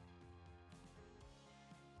thinner.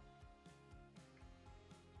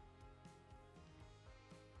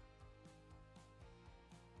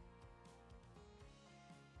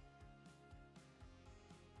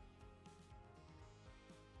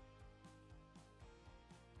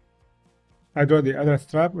 I draw the other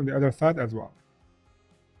strap on the other side as well.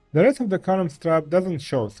 The rest of the column strap doesn't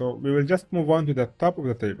show, so we will just move on to the top of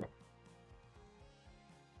the table.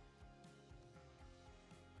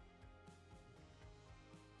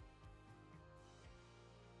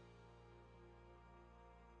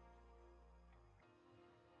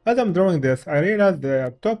 As I'm drawing this, I realize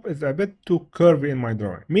the top is a bit too curvy in my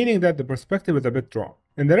drawing, meaning that the perspective is a bit wrong.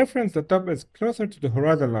 In the reference, the top is closer to the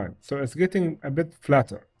horizon line, so it's getting a bit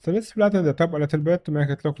flatter. So let's flatten the top a little bit to make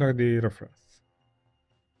it look like the reference.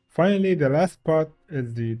 Finally, the last part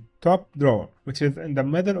is the top drawer, which is in the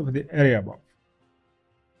middle of the area above.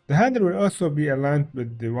 The handle will also be aligned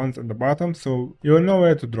with the ones on the bottom, so you will know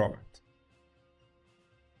where to draw it.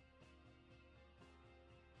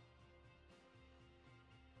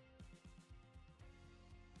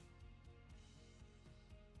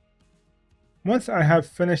 Once I have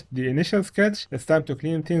finished the initial sketch, it's time to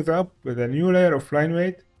clean things up with a new layer of line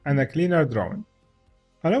weight and a cleaner drawing.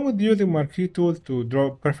 Along with using marquee tools to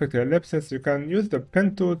draw perfect ellipses, you can use the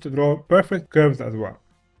pen tool to draw perfect curves as well.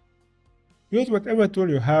 Use whatever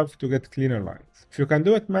tool you have to get cleaner lines. If you can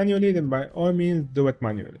do it manually, then by all means do it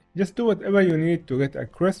manually. Just do whatever you need to get a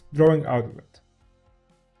crisp drawing out of it.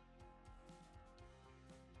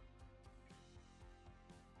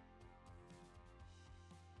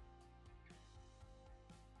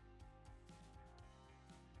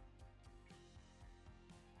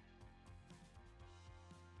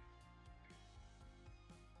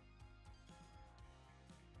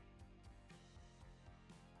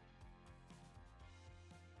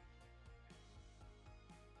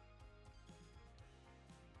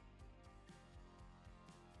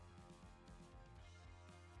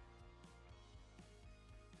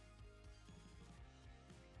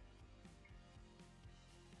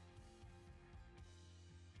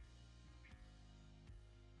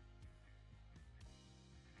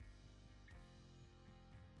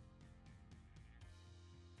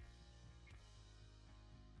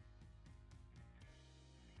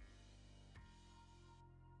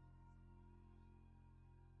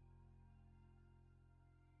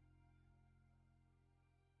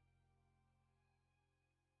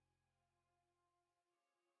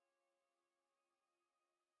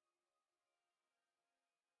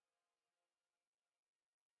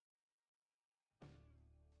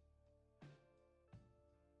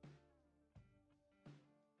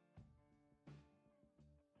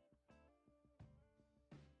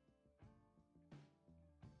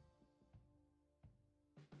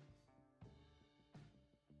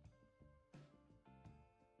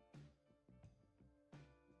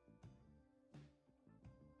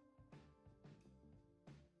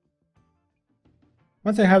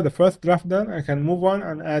 Once I have the first draft done, I can move on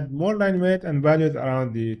and add more line weight and values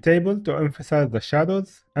around the table to emphasize the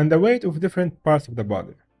shadows and the weight of different parts of the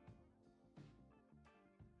body.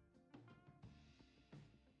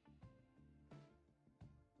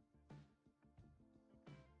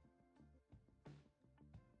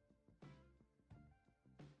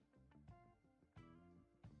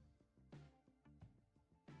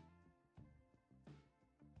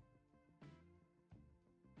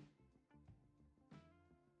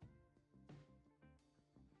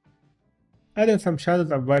 Adding some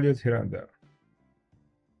shadows and values here and there.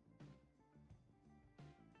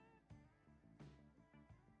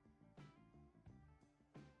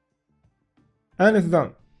 And it's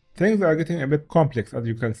done. Things are getting a bit complex as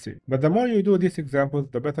you can see, but the more you do these examples,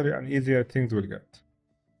 the better and easier things will get.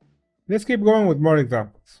 Let's keep going with more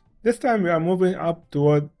examples. This time we are moving up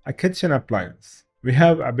toward a kitchen appliance. We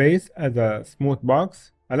have a base as a smooth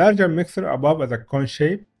box, a larger mixer above as a cone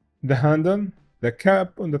shape, the handle, the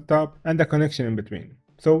cap on the top, and the connection in between.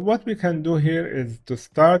 So what we can do here is to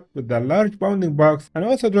start with the large bounding box and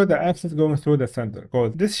also draw the axis going through the center,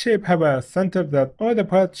 because this shape have a center that all the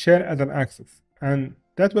parts share as an axis, and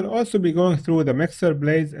that will also be going through the mixer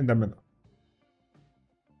blades in the middle.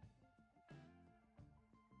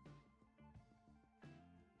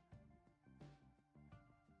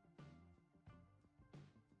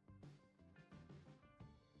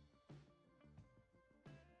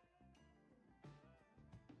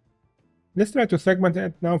 Let's try to segment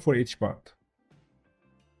it now for each part.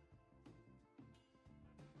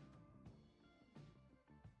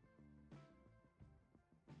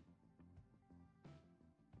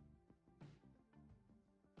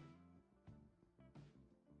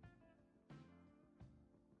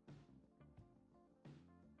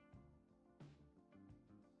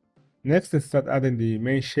 Next is start adding the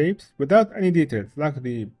main shapes without any details like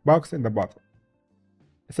the box in the bottom.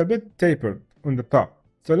 It's a bit tapered on the top,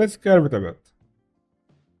 so let's curve it a bit.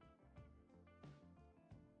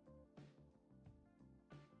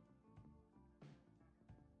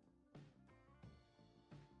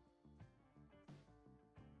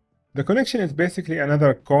 The connection is basically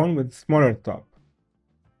another cone with smaller top.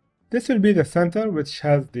 This will be the center, which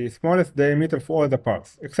has the smallest diameter for all the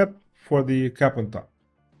parts, except for the cap on top.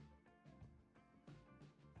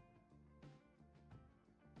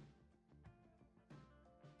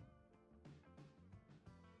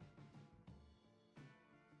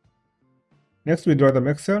 Next we draw the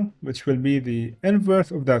mixer, which will be the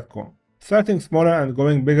inverse of that cone, starting smaller and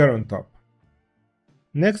going bigger on top.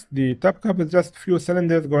 Next, the top cap is just few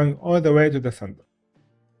cylinders going all the way to the center.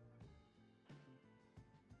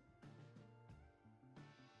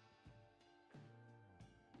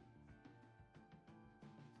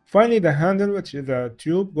 Finally, the handle, which is a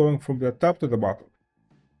tube going from the top to the bottom.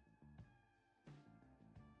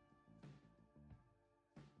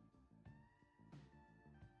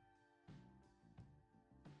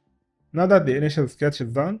 Now that the initial sketch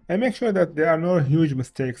is done, I make sure that there are no huge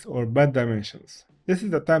mistakes or bad dimensions. This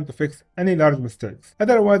is the time to fix any large mistakes,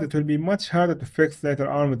 otherwise it will be much harder to fix later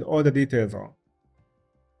on with all the details on.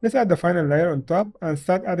 Let's add the final layer on top and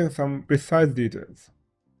start adding some precise details.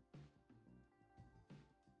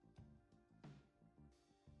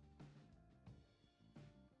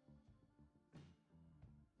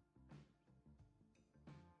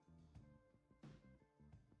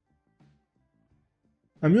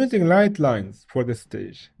 I'm using light lines for this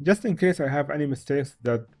stage, just in case I have any mistakes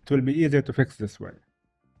that it will be easier to fix this way.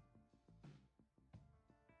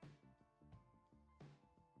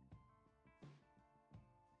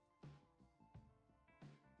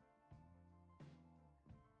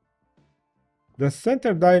 The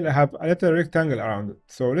center dial have a little rectangle around it,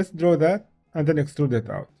 so let's draw that and then extrude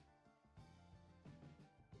it out.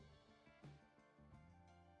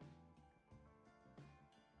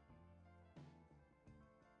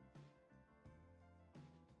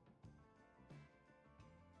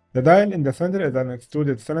 The dial in the center is an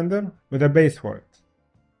extruded cylinder with a base for it.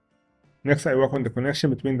 Next I work on the connection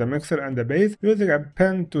between the mixer and the base using a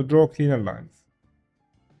pen to draw cleaner lines.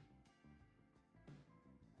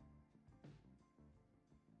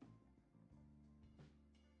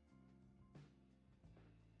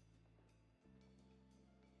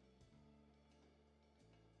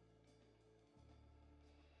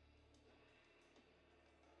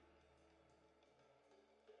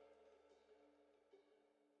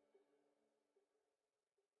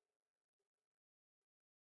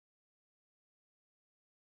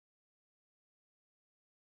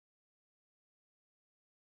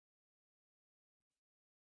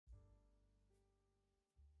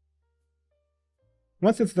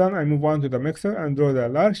 Once it's done, I move on to the mixer and draw the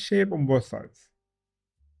large shape on both sides.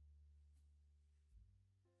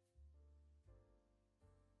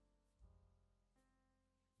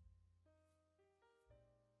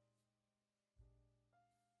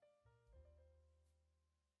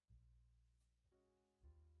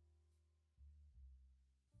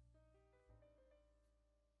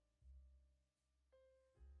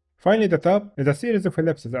 Finally, the top is a series of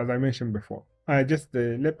ellipses as I mentioned before. I adjust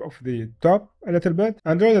the lip of the top a little bit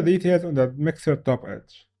and draw the details on the mixer top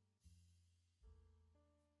edge.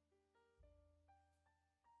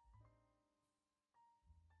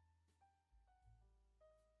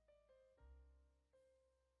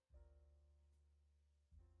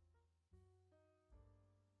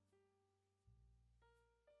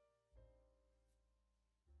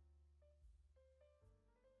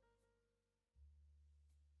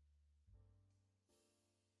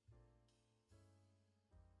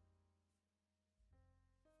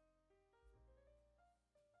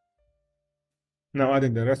 Now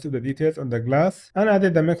adding the rest of the details on the glass and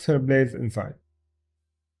adding the mixer blades inside.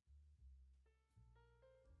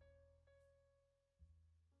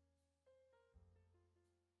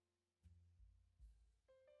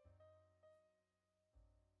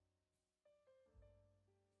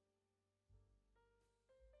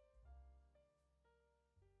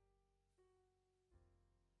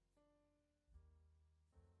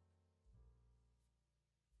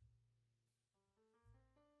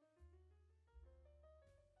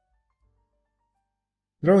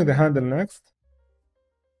 Drawing the handle next.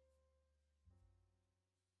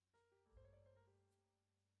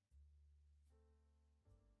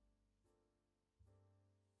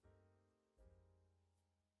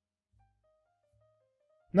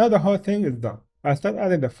 Now the whole thing is done. I start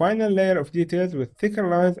adding the final layer of details with thicker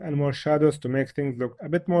lines and more shadows to make things look a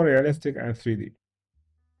bit more realistic and 3D.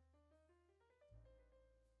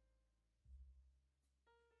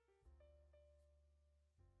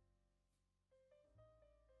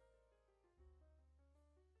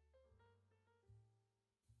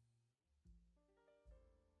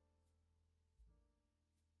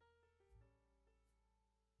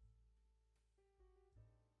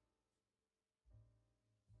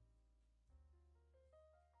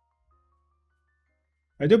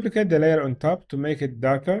 I duplicate the layer on top to make it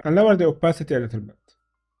darker and lower the opacity a little bit.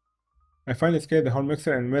 I finally scale the whole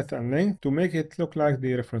mixer in width and length to make it look like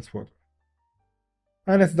the reference photo.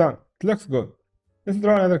 And it's done. It looks good. Let's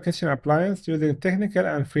draw another kitchen appliance using technical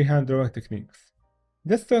and freehand drawing techniques.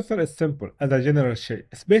 This toaster is simple as a general shape.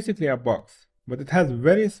 It's basically a box, but it has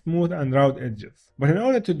very smooth and round edges. But in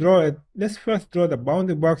order to draw it, let's first draw the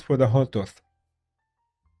bounding box for the whole toaster.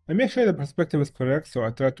 I make sure the perspective is correct, so I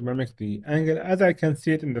try to mimic the angle as I can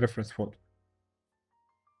see it in the reference photo.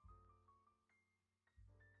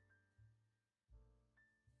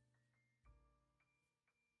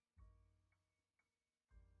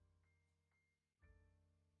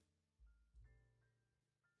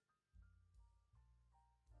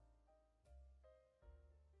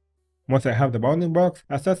 Once I have the bounding box,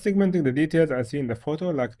 I start segmenting the details I see in the photo,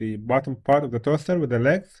 like the bottom part of the toaster with the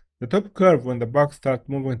legs, the top curve when the box starts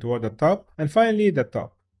moving toward the top, and finally the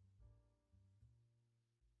top.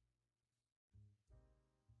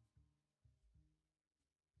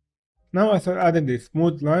 Now I start adding the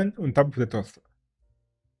smooth line on top of the toaster.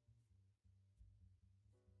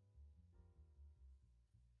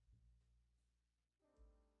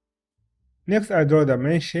 Next I draw the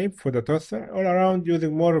main shape for the toaster all around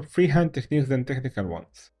using more freehand techniques than technical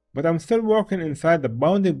ones. But I'm still working inside the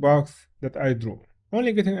bounding box that I drew,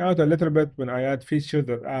 only getting out a little bit when I add features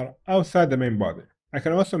that are outside the main body. I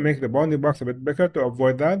can also make the bounding box a bit bigger to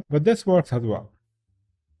avoid that, but this works as well.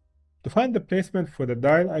 To find the placement for the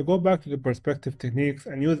dial, I go back to the perspective techniques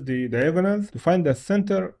and use the diagonals to find the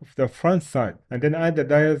center of the front side, and then add the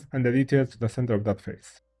dials and the details to the center of that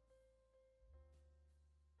face.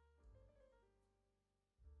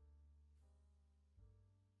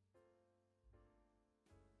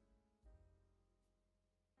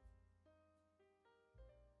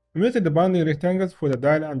 I'm using the bounding rectangles for the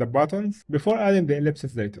dial and the buttons before adding the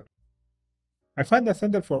ellipses later. I find the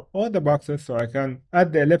center for all the boxes so I can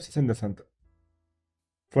add the ellipses in the center.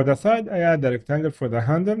 For the side, I add the rectangle for the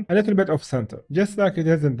handle, a little bit off center, just like it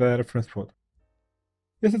is in the reference photo.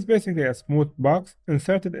 This is basically a smooth box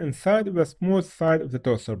inserted inside of the smooth side of the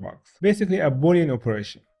toaster box, basically a Boolean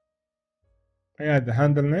operation. I add the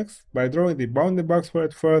handle next by drawing the bounding box for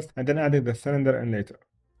it first and then adding the cylinder in later.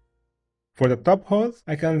 For the top hose,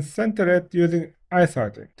 I can center it using eye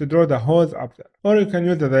sighting to draw the hose up there, or you can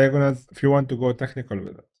use the diagonals if you want to go technical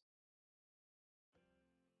with it.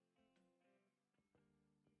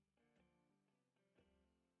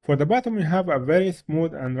 For the bottom, you have a very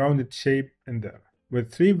smooth and rounded shape in there,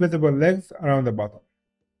 with 3 visible legs around the bottom.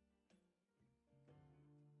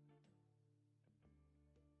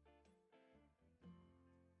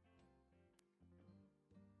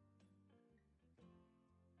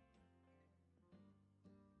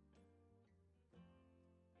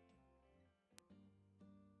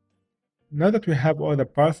 Now that we have all the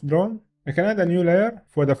parts drawn, I can add a new layer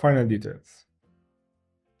for the final details.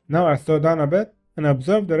 Now I slow down a bit and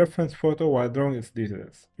observe the reference photo while drawing its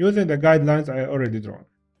details, using the guidelines I already drawn.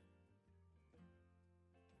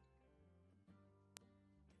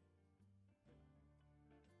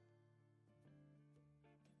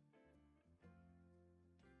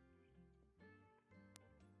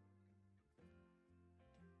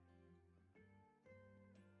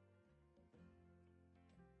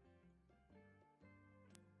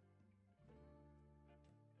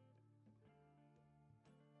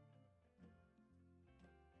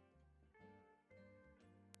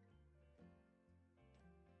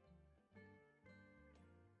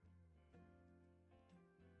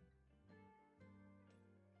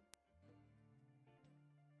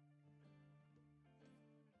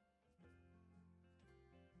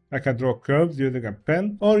 I can draw curves using a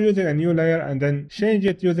pen or using a new layer and then change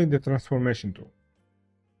it using the transformation tool.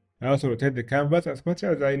 I also rotate the canvas as much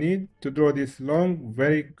as I need to draw these long,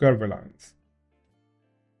 very curved lines.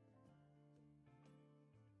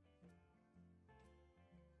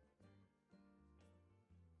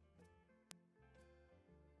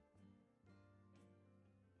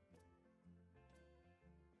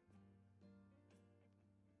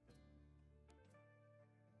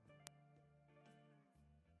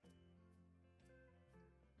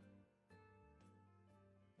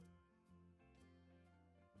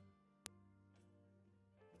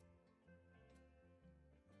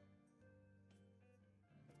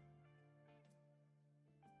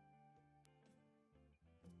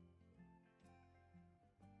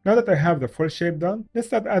 Now that I have the full shape done, let's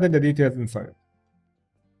start adding the details inside.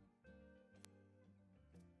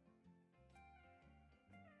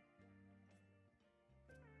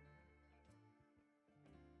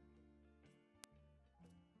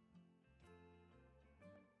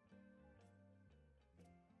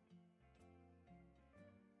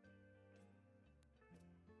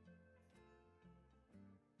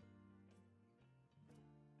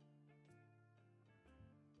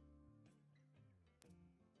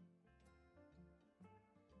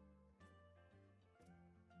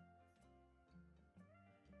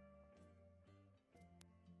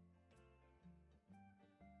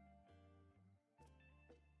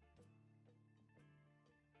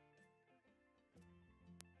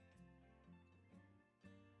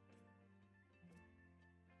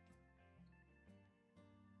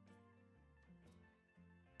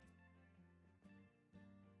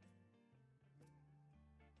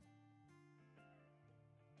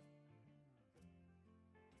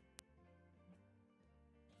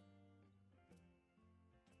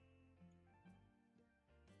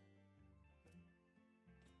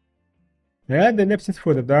 I add the ellipsis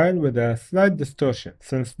for the dial with a slight distortion,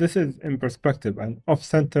 since this is in perspective and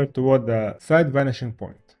off-center toward the side vanishing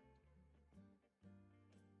point.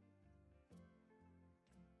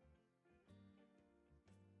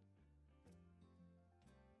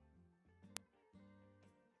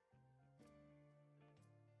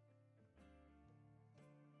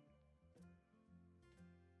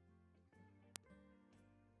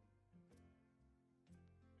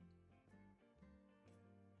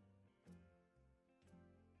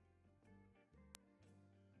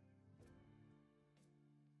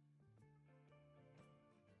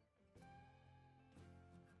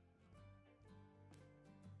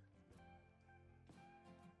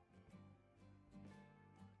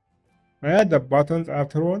 I add the buttons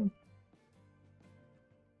afterward.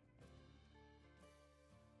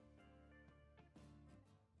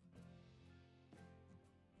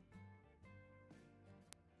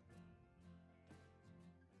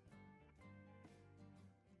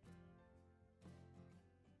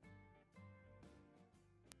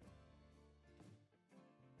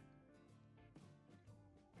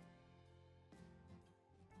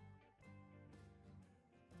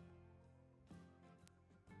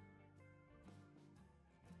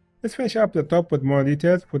 Let's finish up the top with more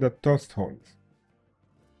details for the toast holes.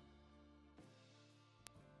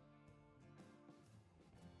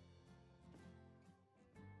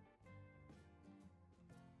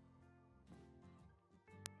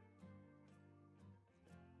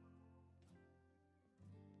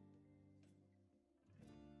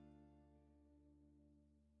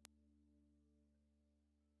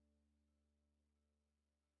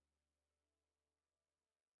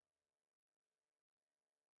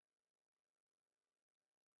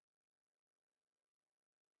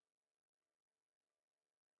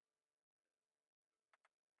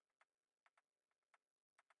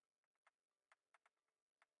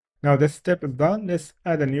 Now this step is done, let's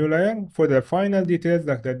add a new layer for the final details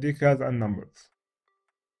like the decals and numbers.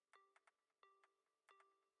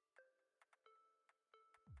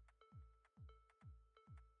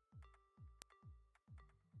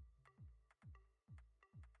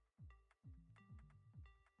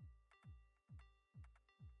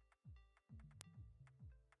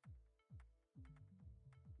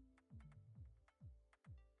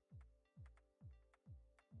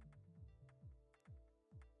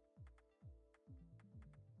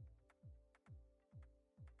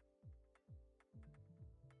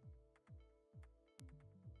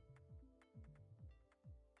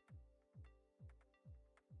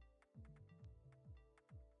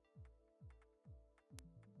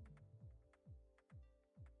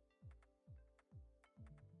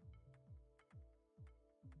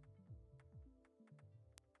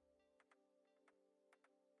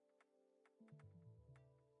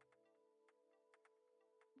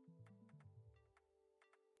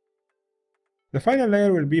 The final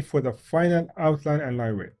layer will be for the final outline and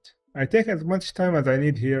line weight. I take as much time as I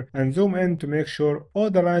need here and zoom in to make sure all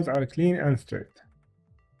the lines are clean and straight.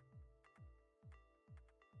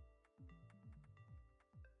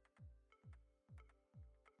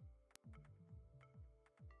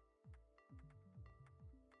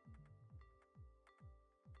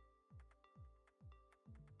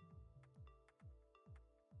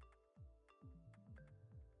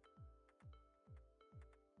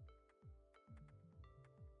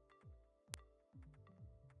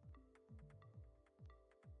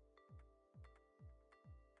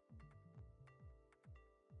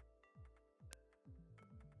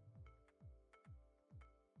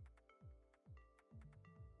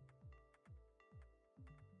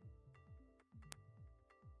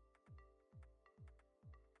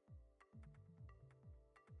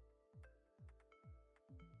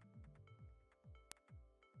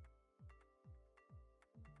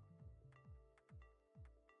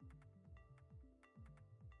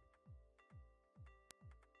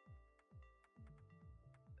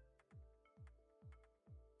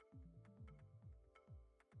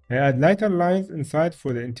 I add lighter lines inside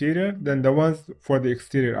for the interior than the ones for the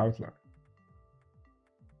exterior outline.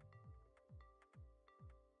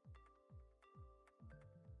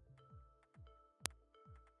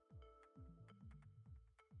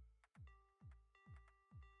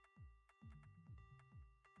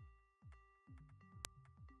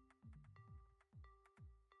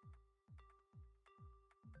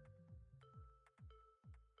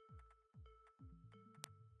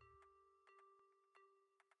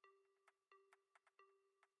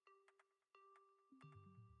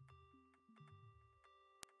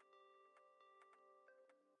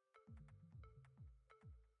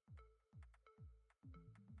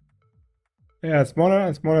 I add smaller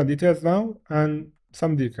and smaller details now and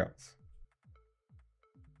some decals.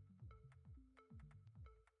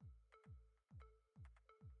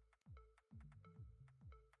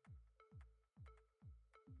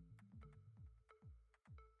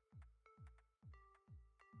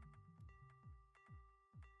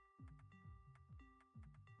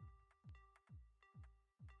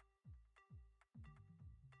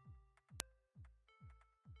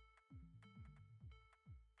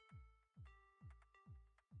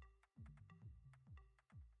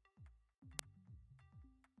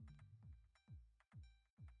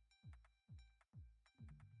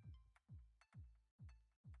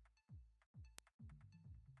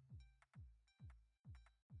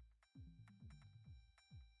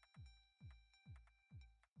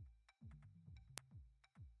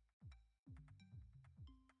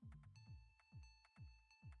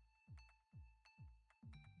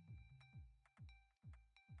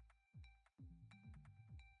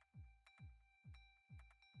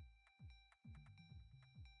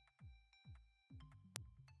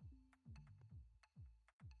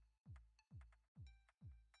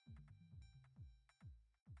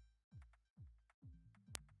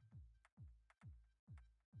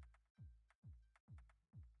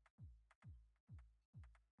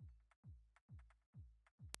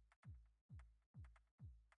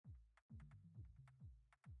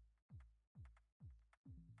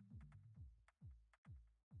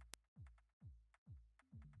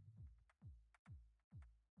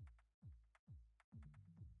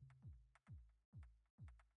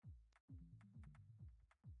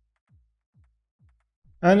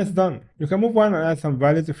 And it's done. You can move on and add some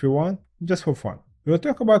values if you want, just for fun. We will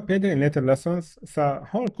talk about painting in later lessons, it's a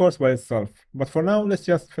whole course by itself, but for now let's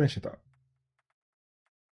just finish it up.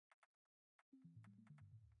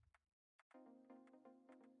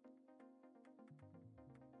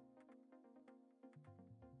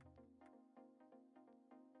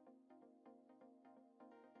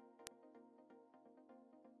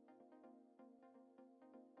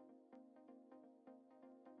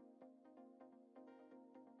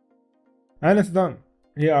 And it's done.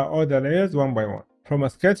 Here are all the layers one by one, from a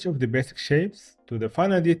sketch of the basic shapes, to the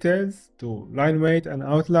final details, to line weight and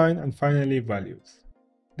outline, and finally values.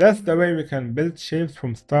 That's the way we can build shapes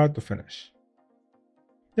from start to finish.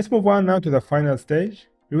 Let's move on now to the final stage.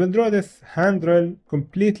 We will draw this hand drill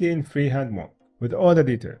completely in freehand mode, with all the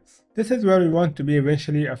details. This is where we want to be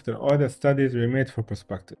eventually after all the studies we made for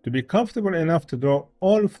perspective, to be comfortable enough to draw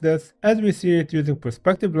all of this as we see it using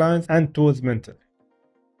perspective lines and tools mentally.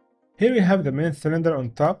 Here we have the main cylinder on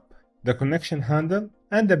top, the connection handle,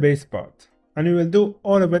 and the base part, and we will do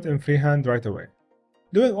all of it in freehand right away,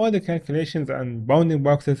 doing all the calculations and bounding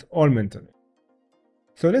boxes all mentally.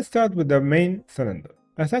 So let's start with the main cylinder.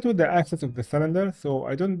 I start with the axis of the cylinder so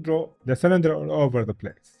I don't draw the cylinder all over the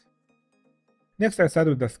place. Next, I start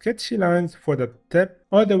with the sketchy lines for the tip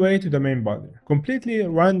all the way to the main body. Completely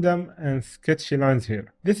random and sketchy lines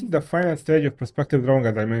here. This is the final stage of perspective drawing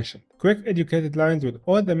as I mentioned. Quick educated lines with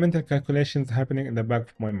all the mental calculations happening in the back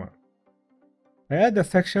of my mind. I add the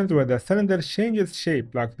sections where the cylinder changes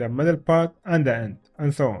shape like the middle part and the end,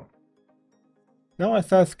 and so on. Now I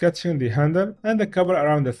start sketching the handle and the cover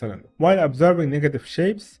around the cylinder, while observing negative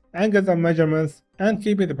shapes, angles and measurements, and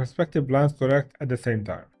keeping the perspective lines correct at the same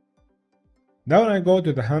time. Down I go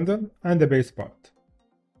to the handle and the base part.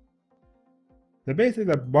 The base is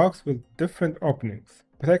a box with different openings,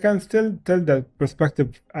 but I can still tell the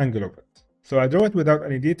perspective angle of it. So I draw it without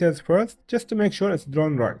any details first, just to make sure it's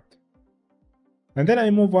drawn right. And then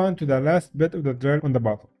I move on to the last bit of the drill on the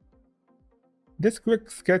bottom. This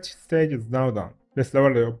quick sketch stage is now done. Let's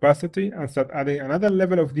lower the opacity and start adding another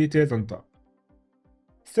level of details on top.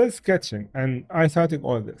 Still sketching and eye-sighting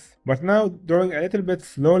all this, but now drawing a little bit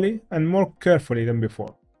slowly and more carefully than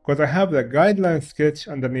before, because I have the guideline sketch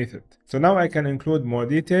underneath it, so now I can include more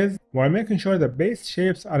details while making sure the base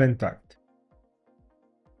shapes are intact.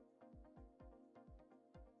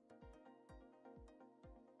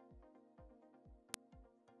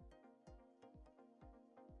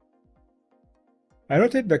 I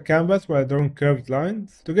rotate the canvas while drawing curved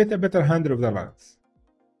lines to get a better handle of the lines.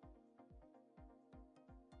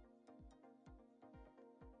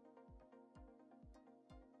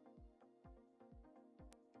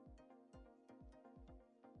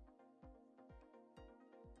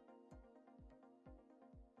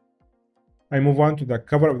 I move on to the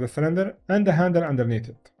cover of the cylinder and the handle underneath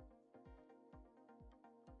it.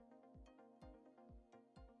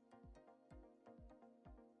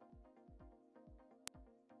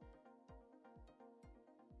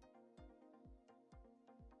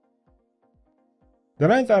 The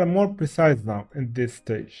lines are more precise now in this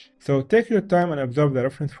stage, so take your time and observe the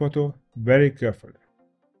reference photo very carefully.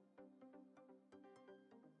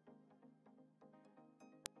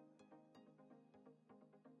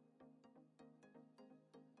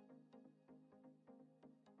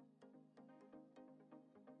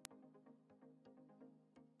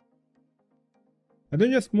 I don't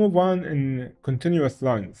just move on in continuous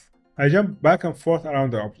lines. I jump back and forth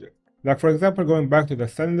around the object. Like for example going back to the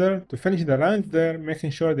cylinder to finish the lines there,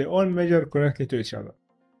 making sure they all measure correctly to each other.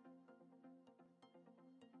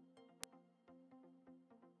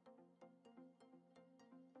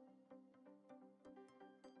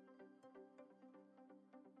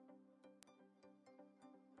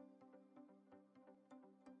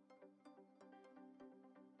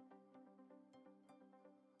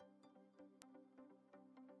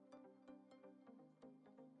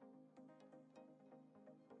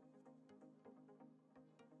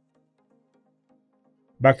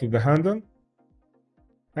 Back to the handle.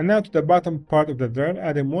 And now to the bottom part of the drill,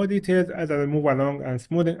 adding more details as I move along and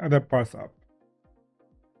smoothing other parts up.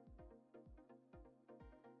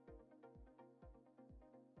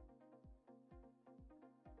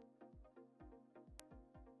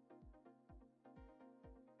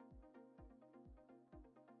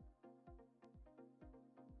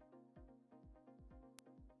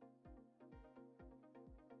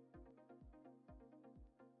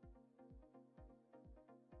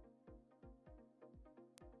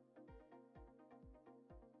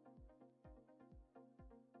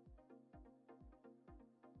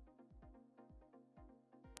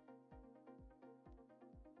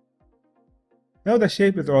 Now the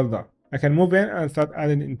shape is all done. I can move in and start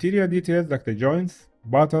adding interior details like the joints,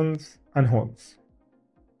 buttons, and holes.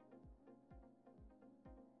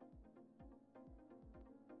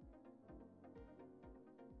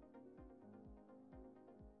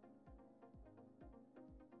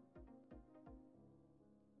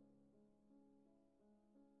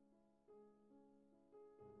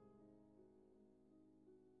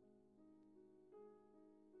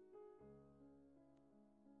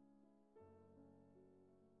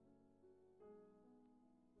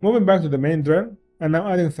 Moving back to the main drill, and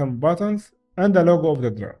now adding some buttons and the logo of the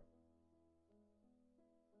drill.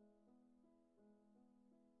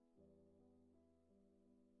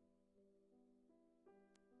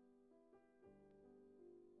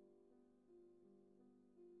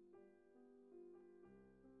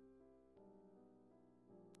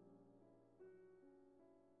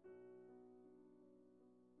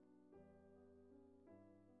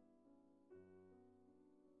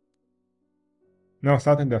 Now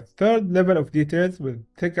starting the third level of details with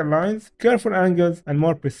thicker lines, careful angles, and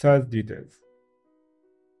more precise details.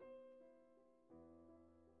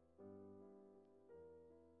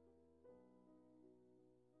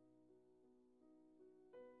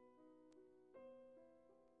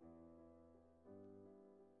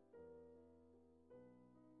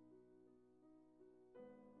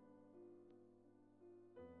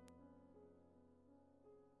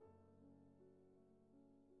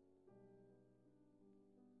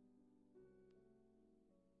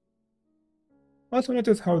 Also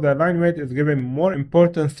notice how the line weight is giving more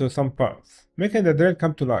importance to some parts, making the drill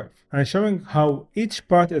come to life, and showing how each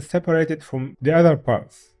part is separated from the other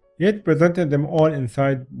parts, yet presenting them all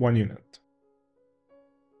inside one unit.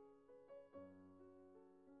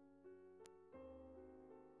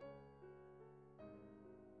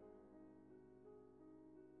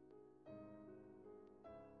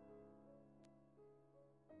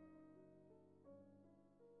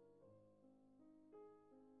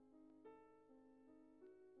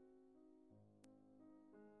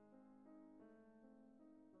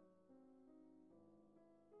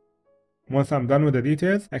 Once I'm done with the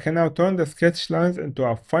details, I can now turn the sketch lines into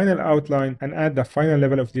a final outline and add the final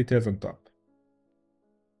level of details on top.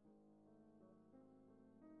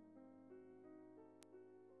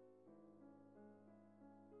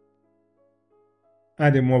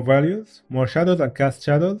 Adding more values, more shadows and cast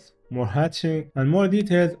shadows, more hatching, and more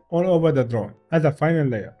details all over the drawing as a final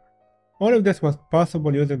layer. All of this was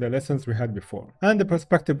possible using the lessons we had before, and the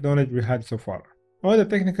perspective knowledge we had so far. All the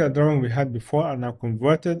technical drawing we had before are now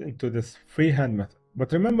converted into this freehand method.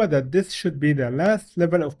 But remember that this should be the last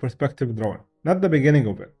level of perspective drawing, not the beginning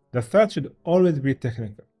of it. The start should always be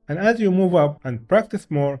technical. And as you move up and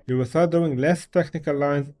practice more, you will start doing less technical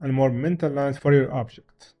lines and more mental lines for your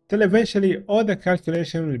object. Till eventually all the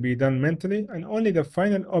calculation will be done mentally and only the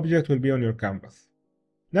final object will be on your canvas.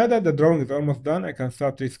 Now that the drawing is almost done, I can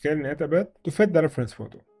start rescaling it a bit to fit the reference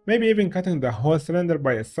photo. Maybe even cutting the whole cylinder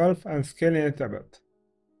by itself and scaling it a bit.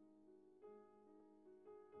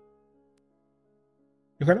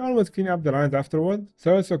 You can always clean up the lines afterwards,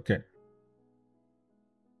 so it's okay.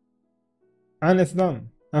 And it's done.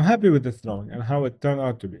 I'm happy with this drawing and how it turned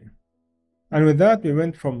out to be. And with that, we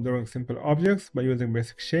went from drawing simple objects by using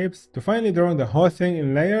basic shapes to finally drawing the whole thing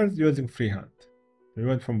in layers using freehand. We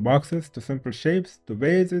went from boxes to simple shapes, to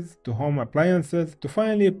vases, to home appliances, to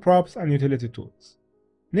finally props and utility tools.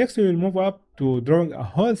 Next, we will move up to drawing a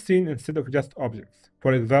whole scene instead of just objects.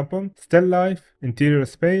 For example, still life, interior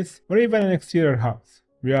space, or even an exterior house.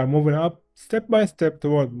 We are moving up step by step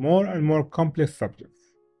toward more and more complex subjects.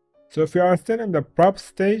 So if you are still in the props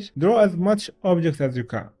stage, draw as much objects as you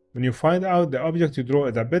can. When you find out the object you draw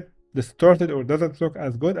is a bit distorted or doesn't look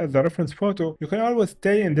as good as the reference photo, you can always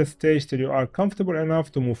stay in this stage till you are comfortable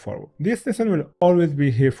enough to move forward. This lesson will always be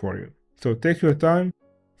here for you. So take your time,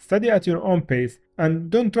 study at your own pace,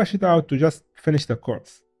 and don't rush it out to just finish the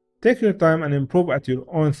course. Take your time and improve at your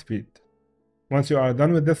own speed. Once you are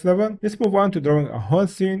done with this level, let's move on to drawing a whole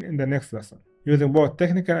scene in the next lesson, using both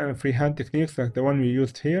technical and freehand techniques like the one we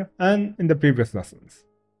used here and in the previous lessons.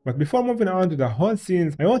 But before moving on to the whole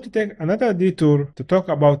scenes, I want to take another detour to talk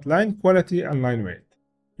about line quality and line weight.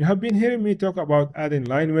 You have been hearing me talk about adding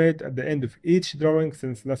line weight at the end of each drawing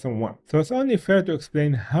since lesson 1, so it's only fair to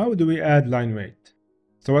explain how do we add line weight.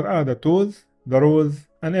 So what are the tools, the rules,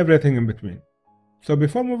 and everything in between. So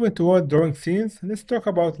before moving toward drawing scenes, let's talk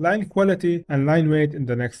about line quality and line weight in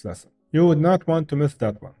the next lesson. You would not want to miss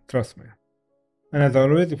that one, trust me. And as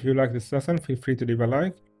always, if you like this lesson, feel free to leave a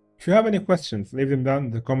like. If you have any questions, leave them down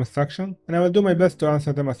in the comment section, and I will do my best to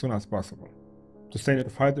answer them as soon as possible. To stay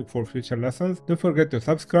notified for future lessons, don't forget to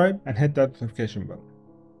subscribe and hit that notification bell.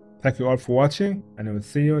 Thank you all for watching, and I will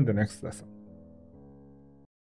see you in the next lesson.